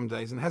games on some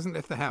days and hasn't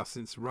left the house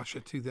since Russia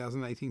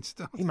 2018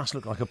 started. He must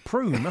look like a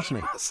prune,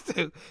 mustn't he? Must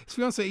do. His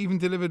fiancée even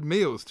delivered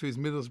meals to his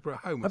Middlesbrough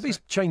home. Maybe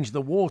he's changed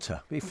the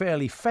water. Be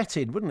fairly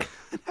fetid, wouldn't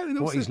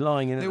it? What he's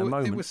lying in at the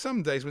moment. There were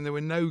some days when there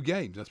were no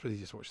games. I suppose he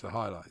just watched the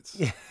highlights.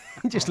 Yeah,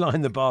 just lying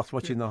in the bath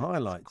watching the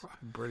highlights.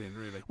 Brilliant,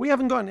 really. We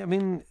haven't got,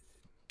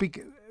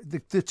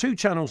 the two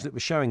channels that were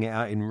showing it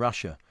out in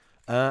Russia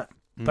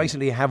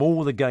basically have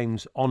all the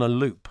games on a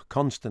loop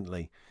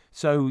constantly.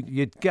 So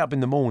you'd get up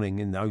in the morning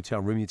in the hotel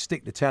room, you'd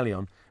stick the telly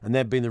on, and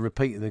there'd been the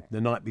repeat of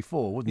the night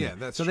before, wouldn't it? Yeah,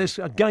 that's so true. There's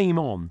a game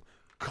on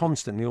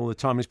constantly all the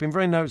time. It's been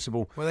very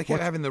noticeable. Well, they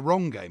kept having the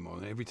wrong game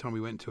on every time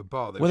we went to a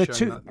bar. They were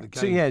showing the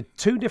game.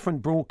 Two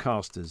different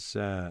broadcasters,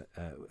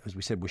 as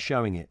we said, were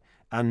showing it.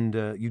 And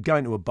you'd go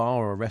into a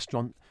bar or a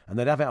restaurant, and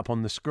they'd have it up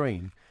on the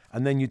screen.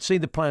 And then you'd see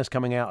the players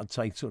coming out at,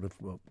 say, sort of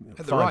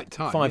at the right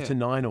time, 5 to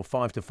 9 or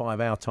 5 to 5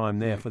 hour time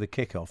there for the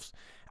kickoffs.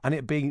 And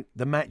it'd be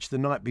the match the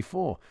night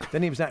before.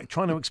 Then he was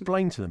trying to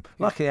explain to them.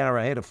 Luckily, our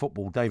head of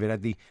football, David,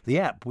 had the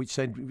app, which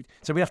said,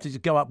 so we have to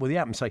just go up with the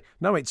app and say,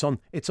 no, it's on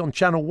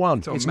Channel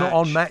 1. It's not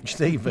on Match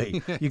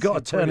TV. You've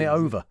got to turn it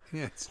over.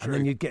 Yeah, it's true. And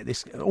then you'd get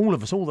this, all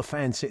of us, all the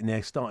fans sitting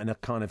there starting a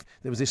kind of,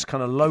 there was this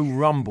kind of low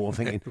rumble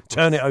thinking,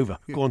 turn it over.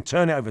 Go on,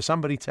 turn it over.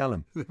 Somebody tell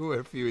him. There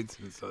were a few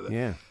incidents like that.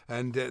 Yeah.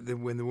 And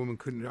when the woman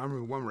couldn't, I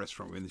remember one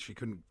restaurant when she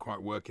couldn't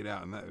quite work it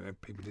out, and that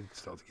people did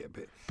start to get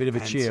a bit of a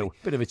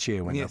antsy.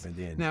 cheer went up in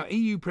the end. Now,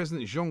 EU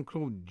President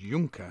Jean-Claude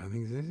Juncker, I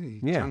think it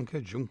is. Yeah.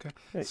 Juncker.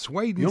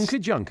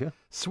 Juncker.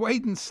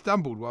 Sweden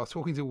stumbled while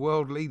talking to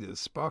world leaders,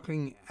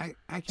 sparkling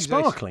accusations.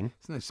 Sparkling?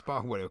 No,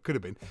 well, it could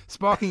have been.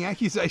 Sparking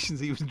accusations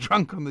he was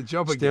drunk on the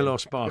job again. Still or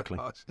sparkling?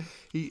 Gosh.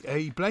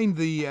 He blamed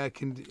the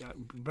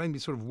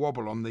sort of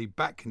wobble on the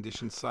back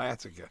condition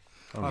sciatica.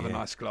 I'll have a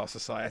nice glass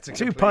of sciatica.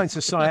 2 please. pints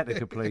of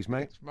sciatica, please,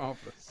 mate. It's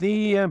marvellous.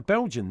 The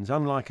Belgians,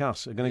 unlike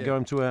us, are going to go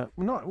into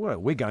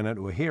we're going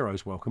into a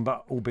hero's welcome,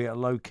 but albeit a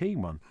low-key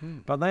one.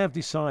 But they have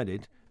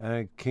decided,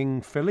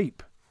 King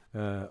Philippe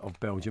of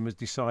Belgium has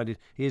decided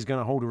he is going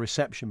to hold a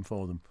reception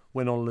for them,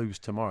 win or lose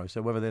tomorrow.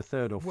 So whether they're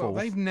third or fourth. Well,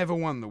 they've never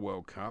won the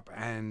World Cup,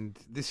 and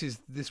this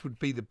would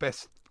be the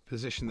best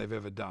position they've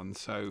ever done.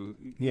 So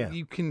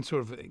you can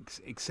sort of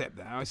accept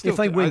that. If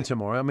they win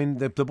tomorrow, I mean,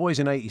 the boys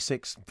in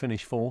 '86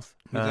 finished fourth.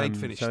 They'd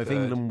finish so if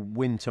third. England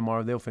win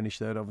tomorrow, they'll finish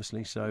third,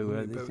 obviously.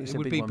 So it's it a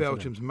would big be one for them.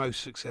 Belgium's most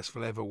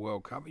successful ever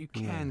World Cup. You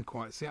can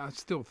quite see. I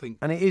still think,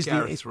 and it is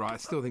Gareth's right. I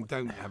still think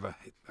don't have a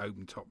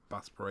open top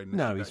bus parade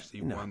unless you've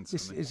actually won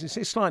something.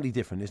 It's slightly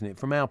different, isn't it?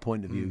 From our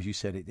point of view, as you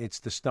said, it's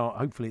the start.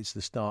 Hopefully, it's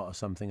the start of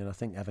something. And I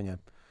think having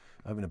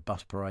a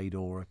bus parade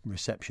or a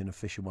reception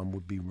official one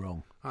would be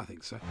wrong. I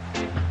think so.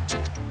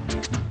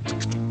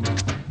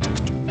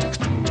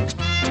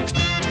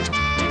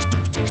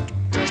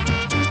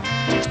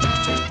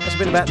 That's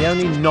been about the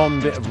only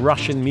non-bit of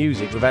Russian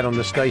music we've had on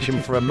the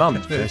station for a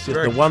month. It's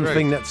just the one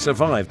thing that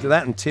survived.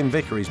 That and Tim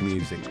Vickery's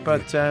music.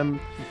 But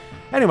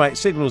anyway, it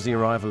signals the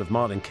arrival of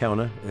Martin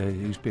Kellner,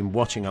 who's been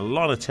watching a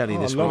lot of telly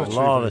this week, a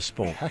lot of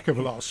sport. Heck of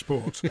a lot of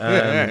sport.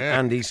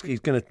 And he's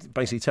going to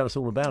basically tell us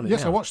all about it.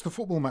 Yes, now. I watched the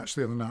football match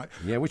the other night.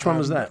 Yeah, which one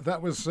was that?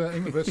 That was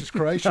England versus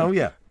Croatia. Oh,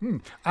 yeah.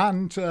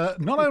 And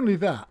not only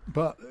that,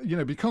 but,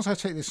 because I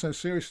take this so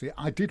seriously,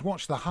 I did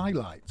watch the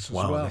highlights as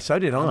well. So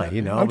did I.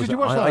 Did you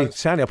watch that?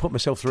 Sadly, I put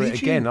myself through Did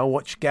it again. you? I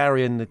watched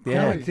Gary and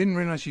I didn't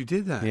realise you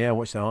did that. Yeah, I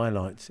watched the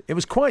highlights. It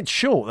was quite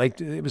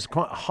short. It was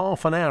quite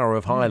half an hour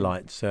of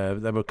highlights.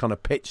 They were kind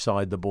of pitch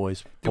side, the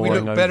boys. Did we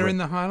look better in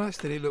the highlights?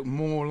 Did it look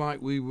more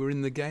like we were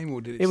in the game,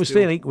 or did it? It was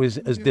still... feeling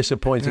as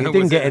disappointing. It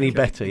didn't get any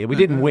better. Yeah, we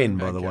didn't win,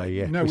 by the way.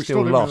 Yeah, no, we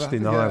still lost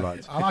in the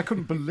highlights. And I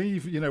couldn't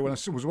believe, when I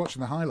was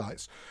watching the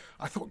highlights,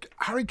 I thought,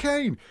 Harry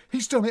Kane,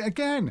 he's done it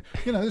again.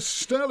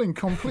 Sterling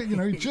complete.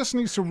 He just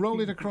needs to roll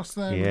it across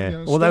there.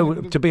 Yeah. Although,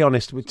 to be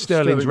honest, with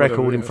Sterling's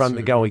record in front of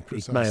the goal, he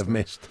may have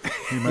missed.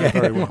 He may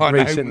very well.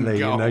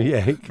 Recently,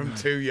 from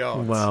 2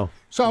 yards. Wow.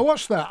 So I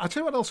watched that. I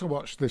tell you what else I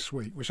watched this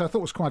week, which I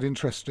thought was quite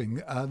interesting.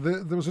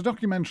 There was a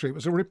documentary. It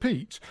was a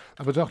repeat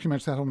of a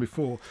documentary I had on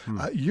before.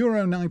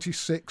 Euro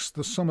 '96,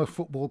 the summer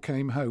football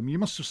came home. You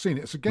must have seen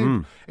it.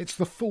 It's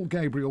the full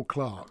Gabriel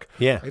Clark.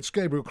 Yeah. It's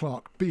Gabriel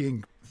Clark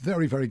being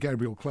very, very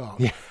Gabriel Clark.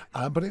 Yeah.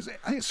 But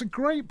it's a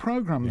great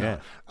programme now.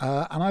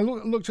 Yeah. And I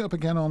looked it up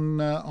again on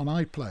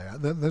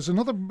iPlayer. There's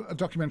another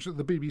documentary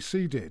that the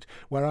BBC did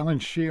where Alan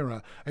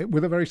Shearer,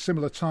 with a very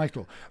similar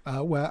title,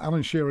 where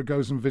Alan Shearer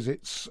goes and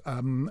visits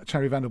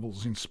Terry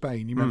Venables in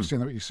Spain. You might have seen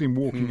that. You see him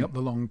walking up the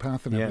long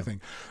path and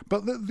everything.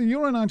 But the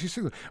Euro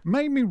 '96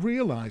 made me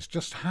realise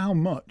just how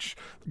much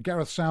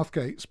Gareth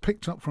Southgate's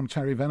picked up from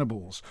Terry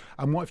Venables.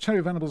 And what if Terry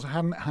Venables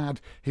hadn't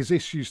had his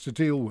issues to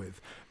deal with?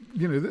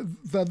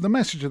 The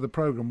message of the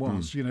programme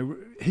was,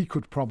 he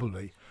could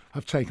probably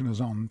have taken us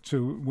on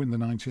to win the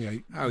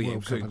 '98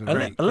 World Cup.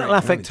 A little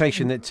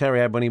affectation that Terry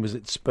had when he was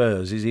at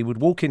Spurs is he would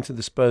walk into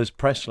the Spurs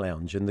press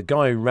lounge, and the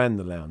guy who ran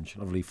the lounge,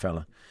 lovely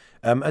fella,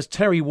 as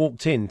Terry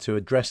walked in to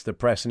address the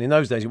press, and in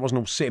those days it wasn't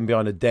all sitting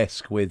behind a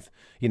desk with,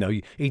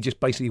 he'd just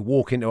basically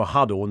walk into a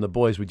huddle and the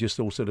boys would just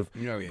all sort of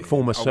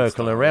form a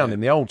circle around him,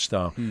 the old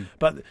style.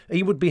 But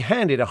he would be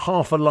handed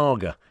half a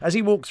lager. As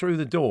he walked through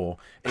the door,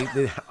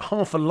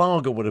 half a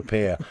lager would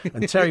appear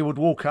and Terry would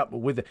walk up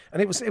with it.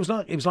 And it was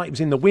like he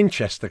was in the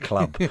Winchester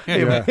Club.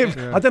 I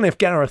don't know if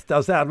Gareth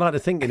does that. I'd like to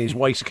think in his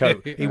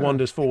waistcoat he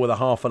wanders forward with a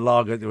half a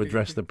lager to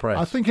address the press.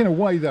 I think in a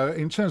way, though,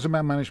 in terms of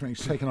man management,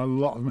 he's taken a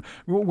lot of...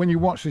 When you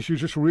watch this, you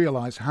just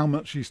realise how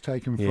much he's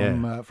taken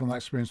from that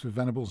experience with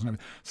Venables and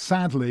everything.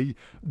 Sadly,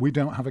 we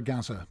don't have a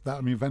Gazza.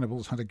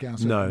 Venables had a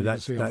Gazza. No,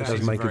 that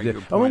does make a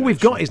difference. All we've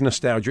got is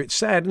nostalgia. It's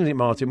sad, isn't it,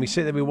 Martin? We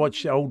sit there, we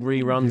watch old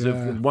reruns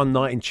of One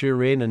Night in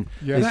Turin and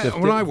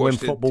when I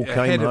watched when football came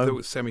ahead home. of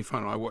the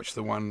semi-final, I watched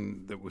the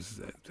one that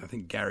was, I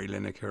think, Gary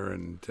Lineker,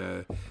 and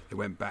they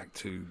went back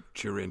to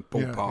Turin,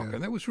 Paul Parker,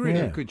 and that was really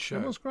a good show.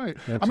 It was great.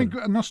 I mean,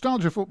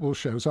 nostalgia football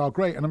shows are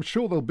great, and I'm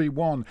sure there'll be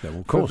one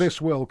for this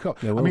World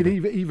Cup. I mean,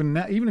 even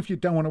now, even if you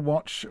don't want to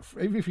watch,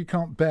 even if you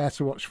can't bear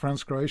to watch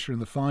France-Croatia in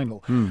the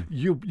final,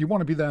 you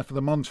want to be there for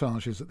the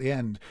montages at the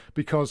end,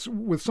 because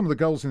with some of the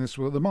goals in this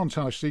world, the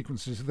montage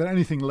sequences, if they're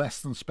anything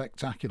less than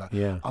spectacular,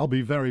 I'll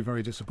be very,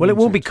 very disappointed. Well, it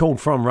will be called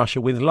From Russia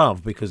with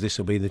Love, because this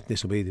will be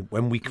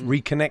when we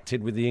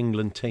reconnected with the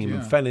England team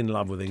and fell in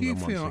love with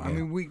England once again. I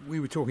mean, we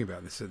were talking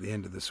about this at the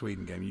end of the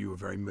Sweden game. You were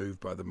very moved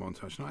by the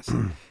montage, and I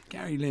said,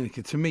 Gary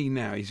Lineker, to me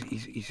now,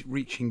 he's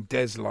reaching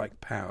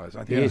Des-like powers.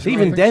 I think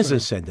even Des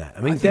has said that.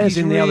 I mean, Des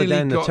in the other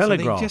day in the shots,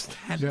 Telegraph. And he just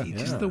had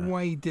just the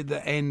way he did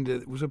the end.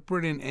 It was a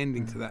brilliant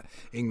ending to that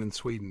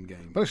England-Sweden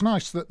game. But it's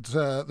nice that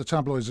the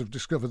tabloids have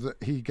discovered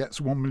that he gets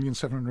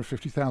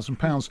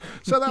 £1,750,000.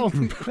 So that'll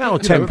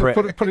temper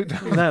it. Put it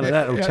down.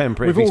 That'll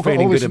temper it if he's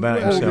feeling good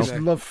about himself. All this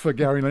love for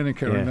Gary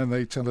Lineker, and then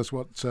they tell us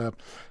what,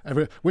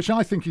 which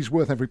I think he's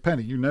worth every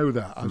penny. You know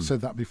that. I've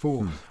said that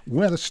before.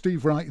 Whether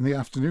Steve Wright in the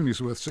afternoon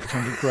is worth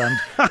 600 grand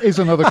is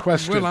another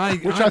question,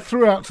 which I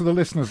threw out to the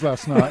listeners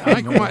last night.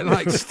 I quite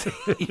like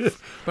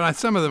Steve, but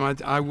some of them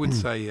I would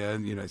say,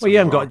 Well, you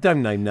haven't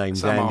don't name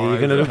names, Andy.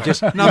 You're going to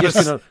just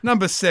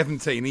number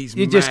 17.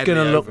 You're just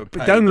going to look.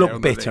 Don't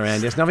look bitter,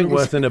 Andy. There's nothing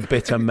worse than a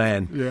bitter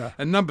man. Yeah.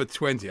 And number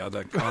 20, can't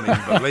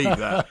even believe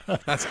that.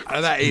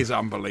 That is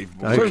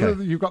unbelievable. Okay.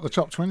 So you've got the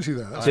top 20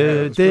 there.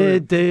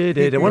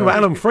 What about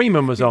Alan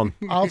Freeman was on?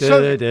 I'll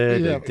tell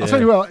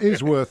you what, it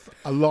is worth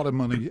a lot of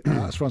money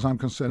as far as I'm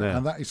concerned,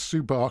 and that is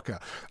Sue Barker.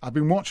 I've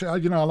been watching. I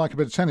like a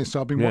bit of tennis,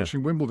 so I've been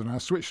watching Wimbledon. I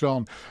switched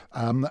on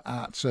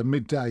at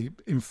midday.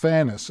 In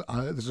fairness,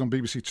 this is on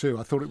BBC Two.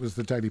 I thought it was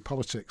the Daily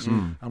Politics.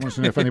 I wanted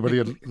to know if anybody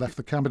had left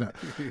the cabinet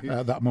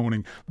that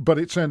morning, but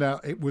it turned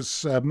out it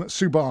was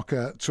Sue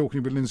Barker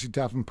talking with Lindsay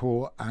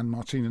Davenport and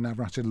Martina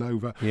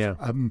Navratilova. Yeah.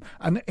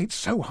 And it's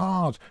so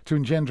hard to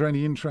engender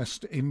any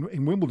interest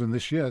in Wimbledon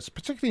this year,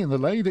 particularly in the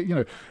lady.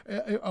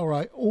 All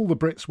right, all the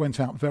Brits went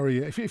out very.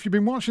 If you've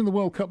been watching the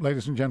World Cup,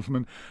 ladies and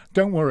gentlemen,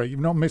 don't worry, you're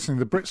not missing.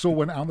 The Brits all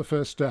went out the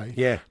first day.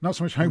 Yeah. Not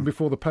so much home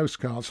before the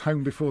postcards,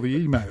 home before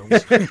the emails.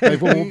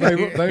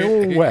 they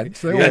all went.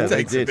 That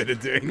takes a bit of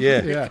doing.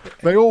 Yeah,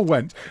 they all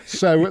went.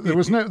 So there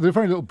was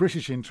very little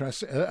British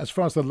interest as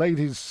far as the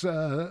ladies'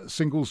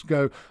 singles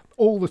go.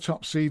 All the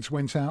top seeds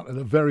went out at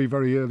a very,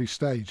 very early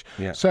stage.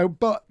 Yeah. So,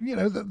 but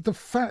the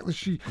fact that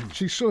she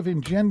sort of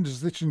engenders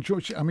this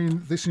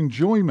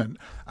enjoyment,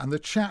 and the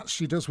chats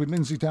she does with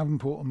Lindsay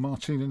Davenport and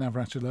Martina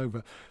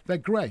Navratilova, they're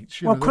great.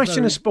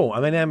 Question of sport.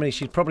 I mean, how many?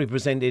 She's probably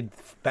presented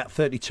about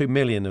 32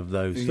 million of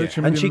those,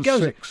 and she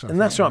goes, and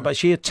that's right. But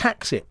she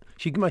attacks it.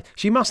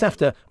 She must have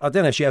to. I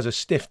don't know if she has a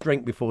stiff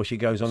drink before she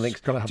goes on.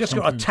 Got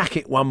to attack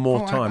it one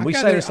more time. We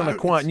say this on a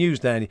quiet news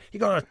day. You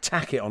got to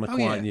attack it on a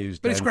quiet news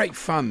day. But it's great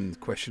fun.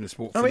 Question of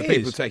sport for the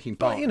people taking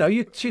part.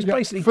 But she's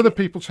basically for the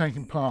people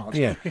taking part.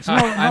 Yeah,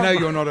 I know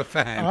you're not a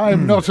fan. I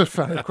am not a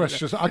fan of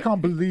questions. I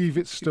can't believe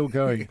it's still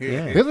going.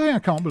 Yeah. The other thing I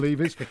can't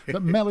believe is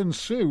that Mel and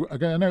Sue.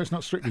 Again, I know it's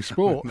not strictly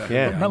sport, but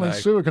Mel and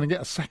Sue are going to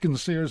get a second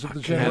series of the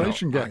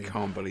Generation Game. I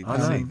can't believe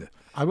this either.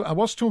 I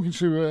was talking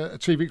to a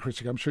TV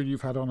critic, I'm sure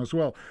you've had on as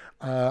well,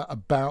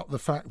 about the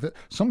fact that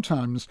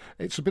sometimes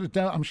it's a bit of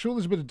I'm sure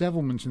there's a bit of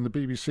devilment in the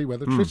BBC where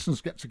the Tristans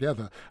get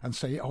together and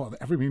say,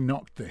 everybody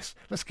knocked this.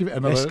 Let's give it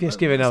another Let's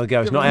give it another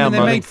go. It's not our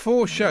money. They made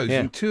 4 shows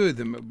and 2 of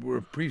them were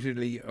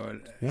repeatedly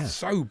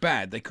so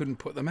bad they couldn't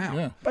put them out.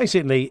 Yeah.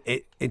 Basically,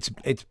 it's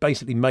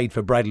basically made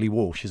for Bradley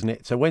Walsh, isn't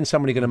it? So when's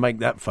somebody going to make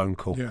that phone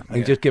call?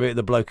 And just give it to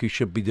the bloke who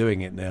should be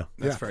doing it now.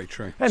 That's very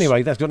true.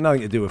 Anyway, that's got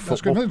nothing to do with football.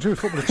 That's got nothing to do with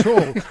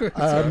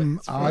football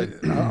at all.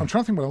 I'm trying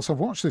to think what else I've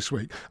watched this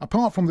week,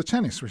 apart from the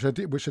tennis, which I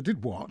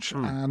did watch,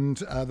 and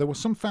there were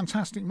some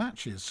fantastic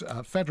matches.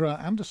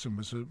 Federer-Anderson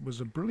was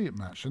a brilliant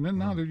match, and then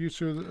neither of you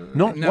two.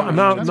 Martin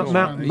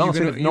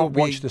have not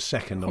watched the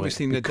second of it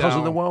because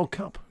of the World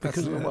Cup.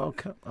 Because of the World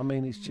Cup, I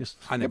mean, it's just.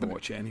 I never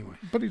watch it anyway.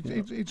 But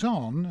it's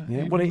on.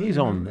 Yeah, well, it is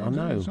on. I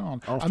know. It's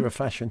on. After a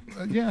fashion.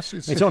 Yes,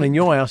 it's on in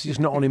your house. It's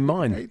not on in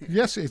mine.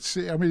 Yes, it's.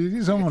 I mean, it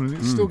is on, and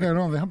it's still going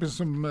on. There have been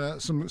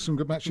some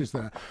good matches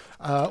there.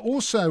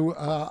 Also,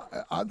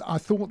 I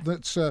thought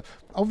that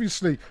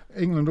obviously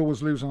England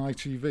always lose on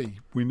ITV.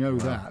 We know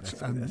that.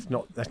 That's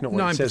not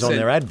what it says on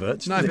their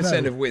adverts.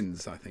 9% of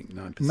wins, I think.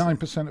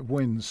 9% of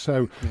wins.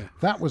 So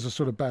that was a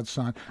sort of bad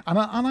sign. And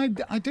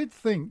I did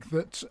think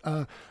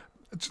that.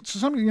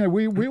 Something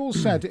we all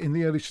said in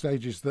the early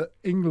stages that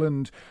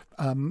England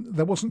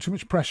there wasn't too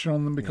much pressure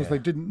on them because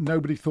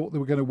nobody thought they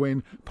were going to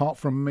win apart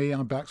from me.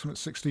 I backed them at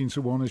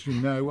 16-1, as you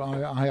know.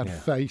 I had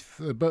faith,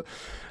 but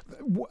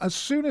as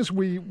soon as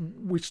we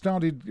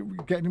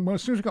started getting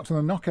as soon as we got to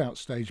the knockout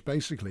stage,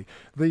 basically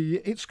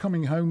the "it's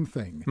coming home"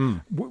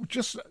 thing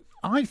just.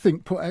 I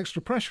think put extra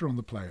pressure on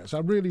the players. I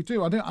really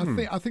do. I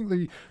think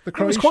the Croatians.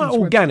 It was quite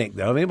organic,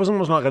 though. I mean, it wasn't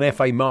almost like an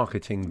FA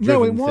marketing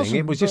driven wasn't, thing.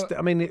 It was just.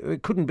 I mean,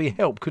 it couldn't be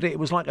helped, could it? It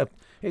was like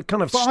it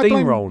kind of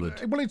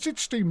steamrolled. Well, it did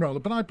steamroller,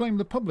 but I blame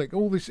the public.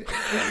 All this.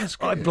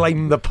 I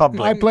blame the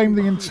public. I blame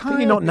the entire. Can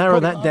you not narrow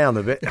that down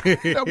a bit?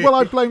 Well,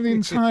 I blame the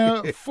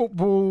entire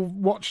football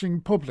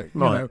watching public.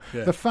 You know,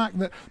 the fact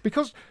that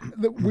because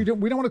we don't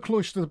want to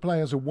cloister the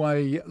players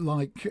away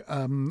like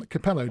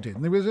Capello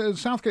did. There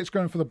was Southgate's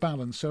going for the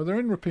balance, so they're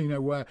in Rapinoe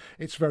where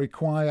it's very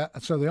quiet,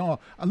 so they are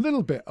a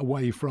little bit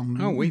away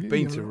from. Oh, we've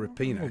been to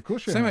Rapinoe. Of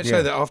course, so much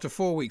so that after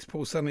 4 weeks,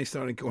 Paul suddenly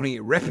started calling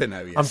it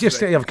Repinoe.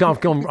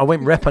 I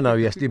went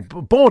Repinoe yesterday.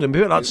 Boredom, a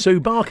bit like Sue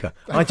Barker.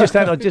 I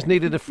just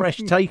needed a fresh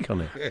take on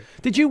it.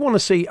 Did you want to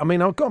see? I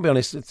mean, I've got to be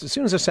honest. As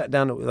soon as I sat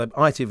down,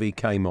 ITV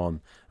came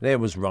on. there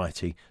was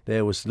Wrighty,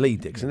 there was Lee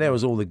Dixon, there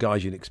was all the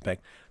guys you'd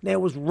expect. There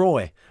was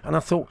Roy, and I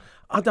thought,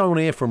 I don't want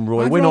to hear from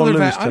Roy. Win or lose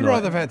tonight. I'd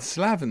rather have had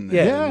Slaven than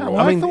Yeah, Roy.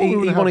 I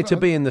mean, he wanted to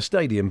be in the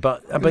stadium,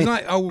 but I It was mean,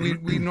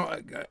 like, we're not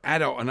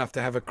adult enough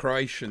to have a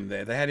Croatian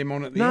there. They had him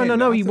on at the end.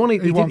 No. He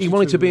wanted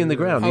to be in the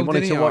ground. He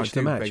wanted to watch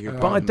the match. beg your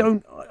But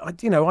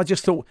I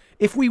just thought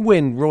if we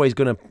win, Roy's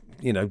going to,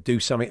 do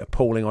something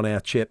appalling on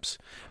our chips,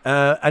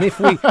 and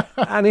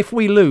if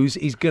we lose,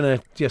 he's going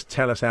to just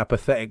tell us how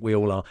pathetic we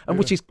all are, and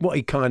which is what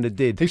he kind of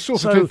did. He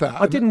sort of did that.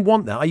 I didn't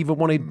want that. I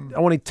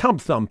wanted tub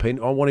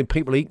thumping. I wanted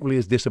people equally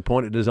as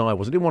disappointed as I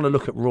was. I didn't want to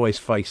look at Roy's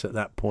face at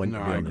that point.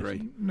 No, I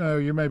agree. No,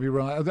 you may be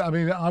right. I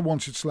mean, I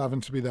wanted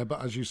Slaven to be there,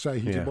 but as you say,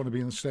 he didn't want to be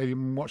in the stadium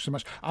and watch the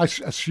match. I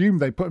assumed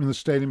they put him in the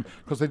stadium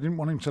because they didn't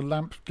want him to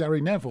lamp Gary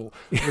Neville,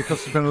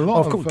 because there's been a lot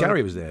of... Of course,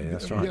 Gary was there.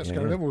 That's right. Yes,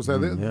 Gary Neville was there.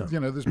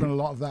 There's been a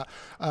lot of that.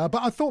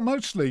 But I thought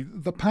mostly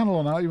the panel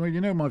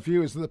on, my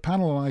view is that the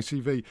panel on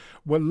ITV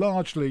were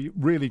largely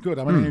really good.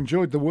 I mean, I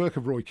enjoyed the work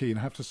of Roy Keane,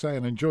 I have to say,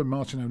 and I enjoyed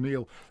Martin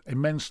O'Neill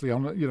immensely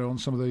on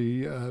some of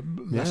the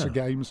lesser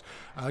games.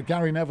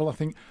 Gary Neville, I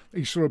think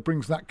he sort of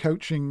brings that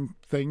coaching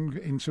thing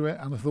into it,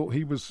 and I thought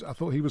he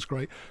was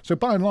great. So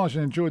by and large,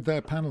 I enjoyed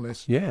their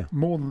panellists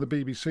more than the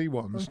BBC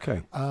ones.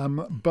 Okay.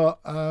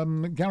 But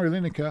Gary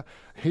Lineker,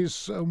 his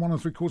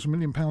 £1.75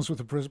 million worth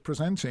of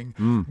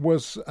presenting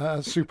was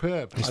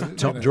superb. It's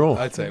top draw.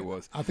 I'd say it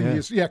was. I think he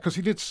is, because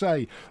he did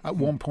say at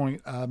one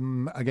point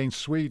against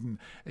Sweden,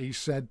 he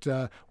said,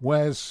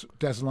 "Where's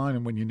Des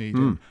Lynam when you need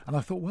him?" And I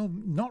thought, well,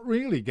 not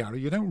really,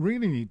 Gary. You don't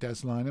really need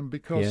Des Lynam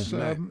because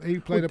he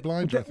played a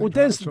blinder. Well,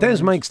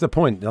 Des makes the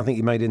point, I think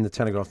he made in the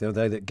Telegraph the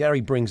other day, that Gary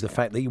brings the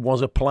fact that he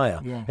was a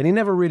player, and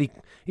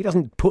he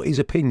doesn't put his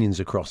opinions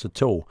across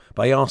at all,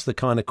 but he asks the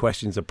kind of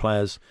questions of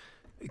players.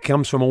 It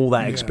comes from all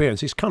that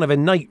experience. It's kind of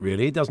innate,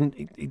 really. It doesn't,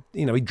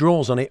 he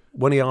draws on it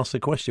when he asks the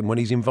question, when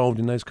he's involved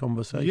in those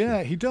conversations.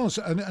 Yeah, he does.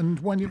 And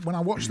when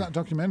I watched that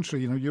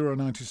documentary, Euro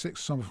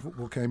 '96, Summer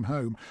Football Came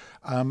Home,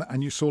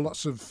 and you saw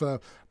lots of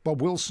Bob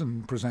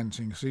Wilson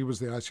presenting, because he was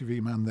the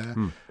ITV man there.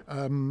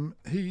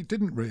 He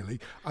didn't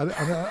really.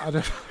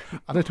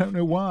 I don't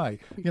know why.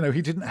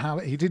 He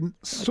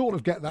didn't sort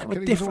of get that.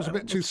 He was a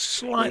bit too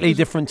slightly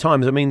different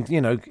times. I mean,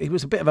 he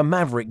was a bit of a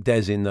maverick,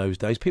 Des, in those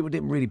days. People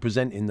didn't really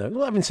present in those.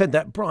 Well, having said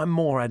that, Brian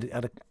Moore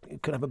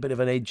could have a bit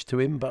of an edge to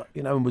him, but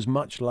and was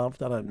much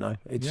loved. I don't know.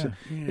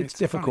 It's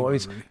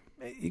difficult. Funny,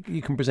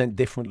 you can present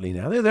differently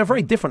now. They're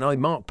very different.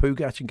 Mark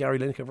Pugac and Gary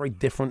Lineker have a very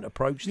different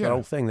approach to the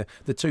whole thing.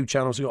 The two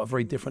channels have got a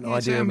very different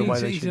idea of the way they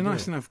should do it. He's a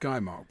nice enough guy,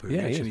 Mark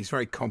Pugac, and he's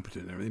very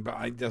competent and everything,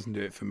 but he doesn't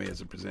do it for me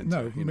as a presenter.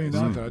 No, me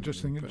neither. I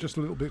just think it's just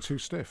a little bit too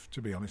stiff,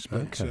 to be honest.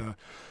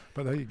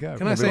 But there you go.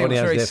 Can I say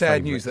it's very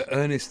sad news that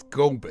Ernest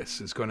Gulbis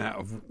has gone out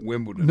of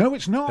Wimbledon? No,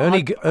 it's not.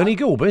 Ernie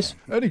Gulbis?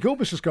 Ernie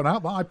Gulbis has gone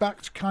out, but I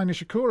backed Kai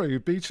Nishikori, who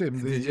beat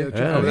him.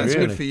 That's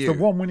good for you. The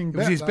one winning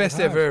bet. It was his best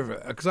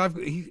ever. Because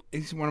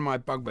he's one of my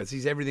bugbears.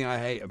 He's everything I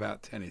hate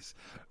about tennis.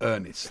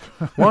 Ernest.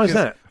 Why is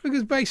that?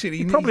 Because basically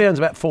he probably earns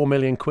about £4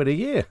 million a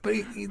year. But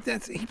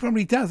he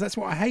probably does. That's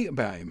what I hate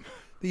about him.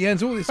 He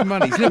earns all this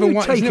money. He's never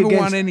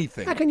won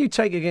anything. How can you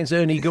take against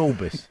Ernie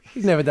Gulbis?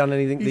 He's never done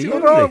anything to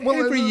you.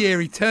 Every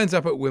year he turns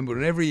up at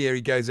Wimbledon. Every year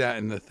he goes out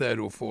in the third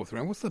or fourth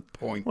round. What's the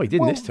point? Well, he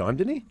didn't this time,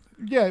 didn't he?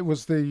 Yeah, it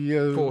was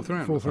the fourth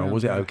round. Oh,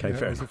 was it? Okay,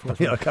 fair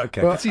enough.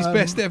 Okay. That's his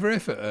best ever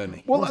effort,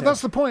 Ernie. Well,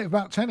 that's the point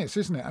about tennis,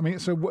 isn't it? I mean,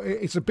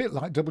 it's a bit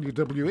like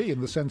WWE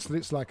in the sense that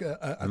it's like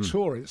a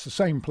tour. It's the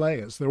same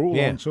players. They're all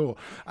on tour.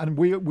 And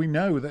we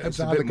know that it's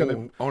either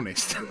going to...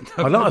 honest.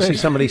 I'd like to see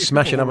somebody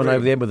smashing up and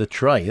over the head with a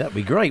tray. That'd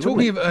be great.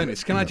 Talking of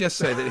Ernest, can I just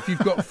say that if you've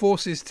got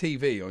Forces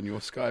TV on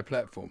your Sky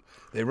platform,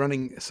 they're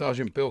running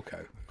Sergeant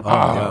Bilko.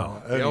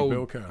 Ernie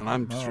Bilko. And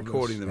I'm just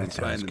recording them and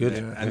playing them.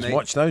 Good. Let's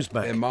watch those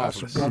back. They're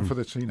marvellous. That's one for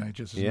the teenagers.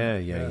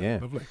 Yeah.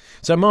 Lovely.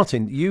 So,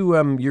 Martin, you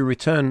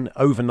return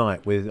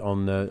overnight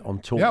on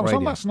Talk Radio. Yeah, I was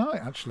on last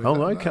night, actually.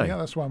 Oh, okay.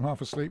 That's why I'm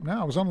half asleep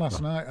now. I was on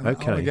last night and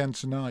on again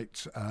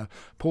tonight.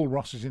 Paul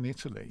Ross is in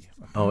Italy.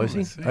 Oh, is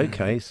he?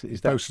 Okay. Is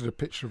that... posted a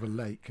picture of a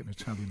lake, an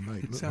Italian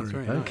lake. Sounds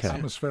very nice.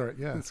 Atmospheric,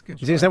 That's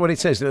good. Is that what it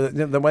says?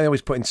 The way they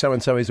always put in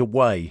so-and-so is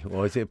away,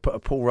 or is it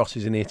Paul Ross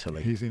is in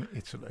Italy? He's in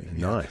Italy.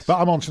 Nice. But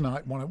I'm on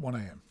tonight, 1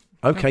 a.m.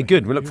 Okay,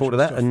 good. We look forward to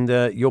that. And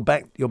you're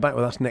back with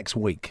us next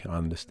week, I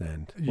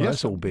understand. Well, yes.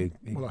 That's all big,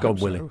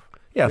 God willing. So.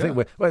 Yeah, I think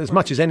we're as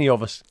much as any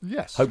of us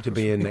yes, hope to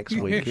be in next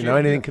week.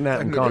 Anything can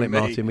happen, can't it,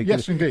 Martin?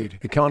 Indeed.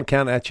 We can't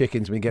count our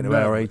chickens when we get to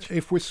our age.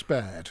 If we're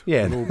spared,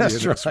 yeah, we'll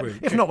that's right.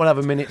 If not, we'll have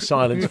a minute's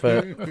silence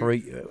for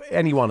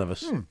any one of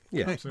us.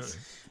 Yeah, absolutely.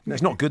 No,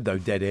 it's not good though,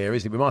 dead air,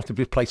 is it? We might have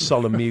to play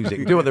solemn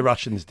music. Do what the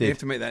Russians did. You have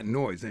to make that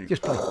noise, don't you?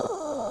 Just play.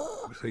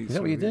 Is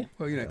that what you do?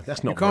 Well,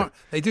 that's not. You can't.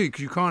 They do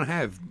because you can't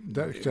have.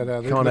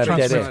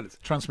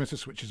 Transmitter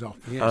switches off.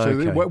 Yeah.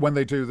 So when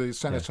they do the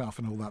cenotaph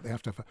and all that, they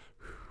have to have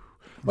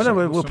Well, no,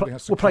 we'll Somebody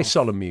has to we'll play cough.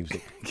 solemn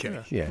music.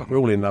 Yeah, we're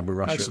all in love with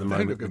Russia at the Excellent.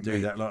 moment. Look We'll at do me.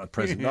 that like a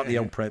president, like the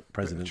old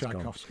president's gone.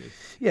 Tchaikovsky.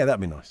 Yeah, that'd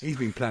be nice. He's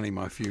been planning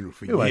my funeral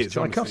for Who has years.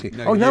 Tchaikovsky?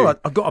 honestly. Oh no, you.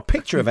 I've got a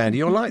picture of Andy.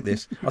 You'll like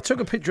this. I took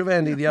a picture of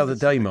Andy the other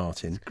day,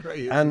 Martin, great,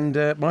 isn't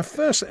and my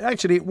first,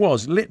 actually, it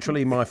was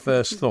literally my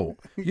first thought.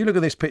 You look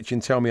at this picture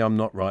and tell me I'm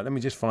not right. Let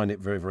me just find it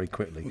very, very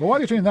quickly. Well, while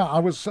you're doing that, I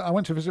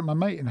went to visit my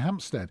mate in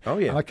Hampstead. Oh,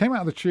 yeah. And I came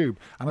out of the tube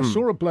and I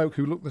saw a bloke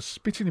who looked the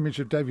spitting image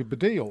of David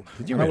Baddiel.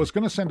 Did you and I really? was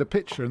going to send a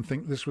picture and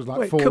think this was like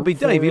Well, it four. could be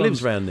four Dave. He runs.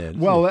 lives round there,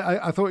 doesn't Well,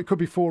 I thought it could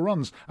be 4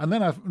 runs, and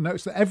then I've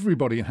noticed that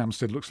everybody in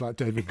Hampstead looks like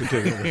David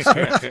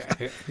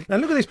Baddiel. Now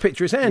look at this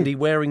picture. It's Andy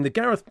wearing the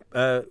Gareth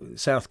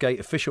Southgate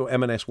official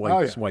M&S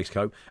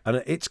waistcoat and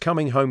an It's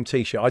Coming Home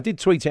T-shirt. I did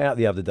tweet it out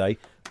the other day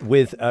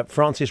with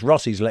Francis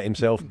Rossi's Let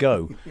Himself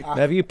Go. Now,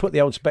 have you put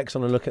the old specs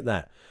on and look at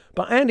that?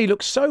 But Andy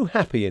looks so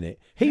happy in it.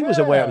 He was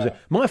aware it was.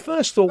 My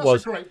first thought That's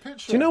was, a great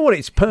picture. do you know what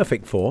it's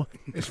perfect for?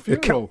 It's The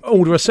funeral.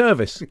 order of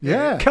service.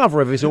 Yeah. Cover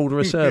of his order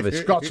of service.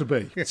 It's got to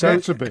be. So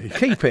Got to be.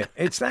 keep it.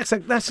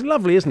 That's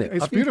lovely, isn't it?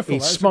 It's beautiful.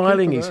 He's That's a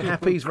smiling. keeper He's there.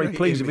 happy. He's very Great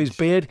pleased with his image.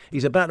 beard.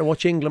 He's about to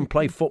watch England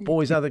play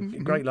football. He's had a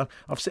great life.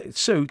 I've said,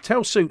 Sue,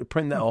 tell Sue to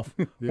print that off.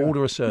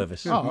 Order of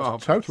service. Oh,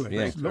 totally.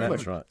 Yeah, It's lovely.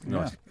 that's right. Yeah.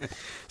 Nice.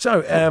 So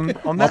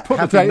on that I'll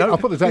happy note,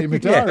 put the date in my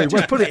yeah, diary.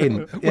 just put it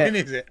in. Yeah. When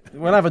is it?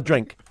 We'll have a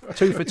drink.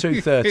 2 for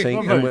 2:30,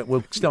 Lovely. and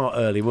we'll start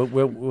early.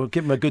 We'll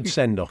give him a good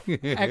send off,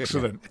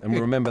 Excellent. and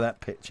we'll remember that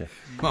picture.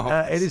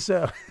 Marvellous.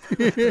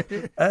 It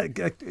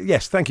is.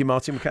 Yes, thank you,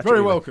 Martin. We'll catch Very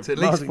you later. welcome. It's at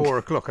least Martin. 4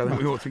 o'clock. I think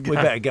we ought to We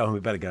get. better go. We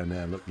better go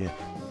now. Look, yeah.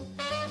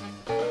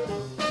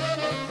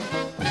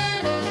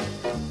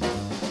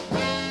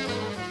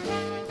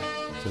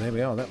 So there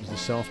we are. That was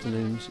this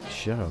afternoon's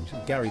show.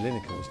 If Gary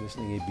Lineker was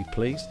listening, he'd be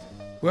pleased.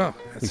 Well,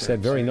 He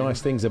said very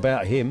nice things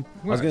about him.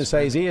 I was Well, going to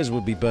say his ears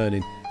would be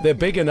burning. They're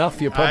big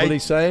enough, you're probably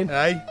saying.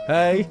 Hey.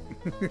 Hey.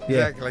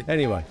 Yeah. Exactly.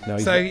 Anyway, no,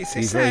 he's, So it's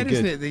he's very sad,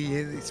 good. isn't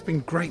it? It's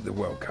been great, the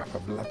World Cup.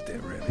 I've loved it,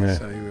 really. Yeah.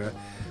 So,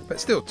 but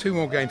still, 2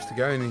 more games to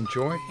go and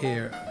enjoy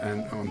here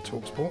and on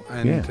TalkSport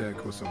and, Yeah. of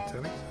course, on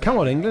telly. Come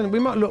on, England. We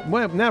might look.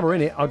 Well, now we're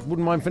in it. I wouldn't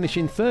mind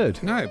finishing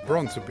third. No,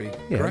 bronze would be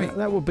Yeah, great.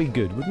 that would be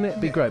good, wouldn't it?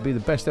 It'd be great. It'd be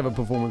the best ever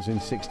performance in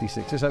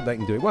 '66. Let's hope they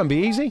can do it. Won't be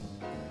easy,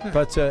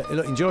 but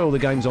look, enjoy all the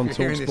games on If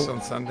you're hearing this TalkSport.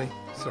 on Sunday,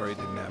 sorry it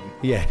didn't happen.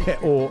 Yeah,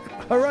 or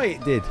hooray,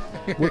 it did.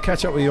 We'll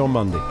catch up with you on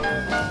Monday.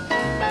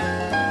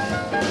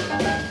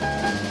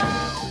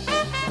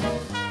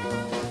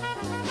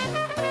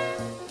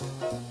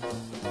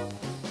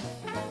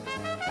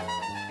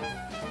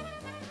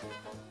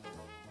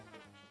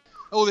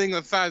 All the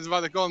England fans have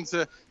either gone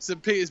to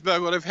St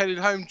Petersburg or they've headed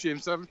home, Jim.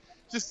 So I'm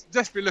just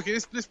desperately looking.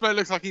 This bloke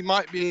looks like he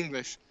might be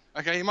English.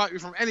 Okay, he might be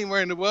from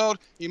anywhere in the world.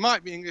 He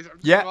might be English. I'm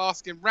just Yeah. going to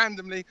ask him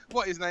randomly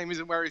what his name is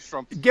and where he's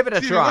from. Give it a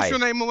Excuse me, try. what's your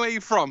name and where are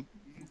you from?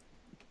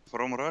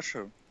 From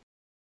Russia.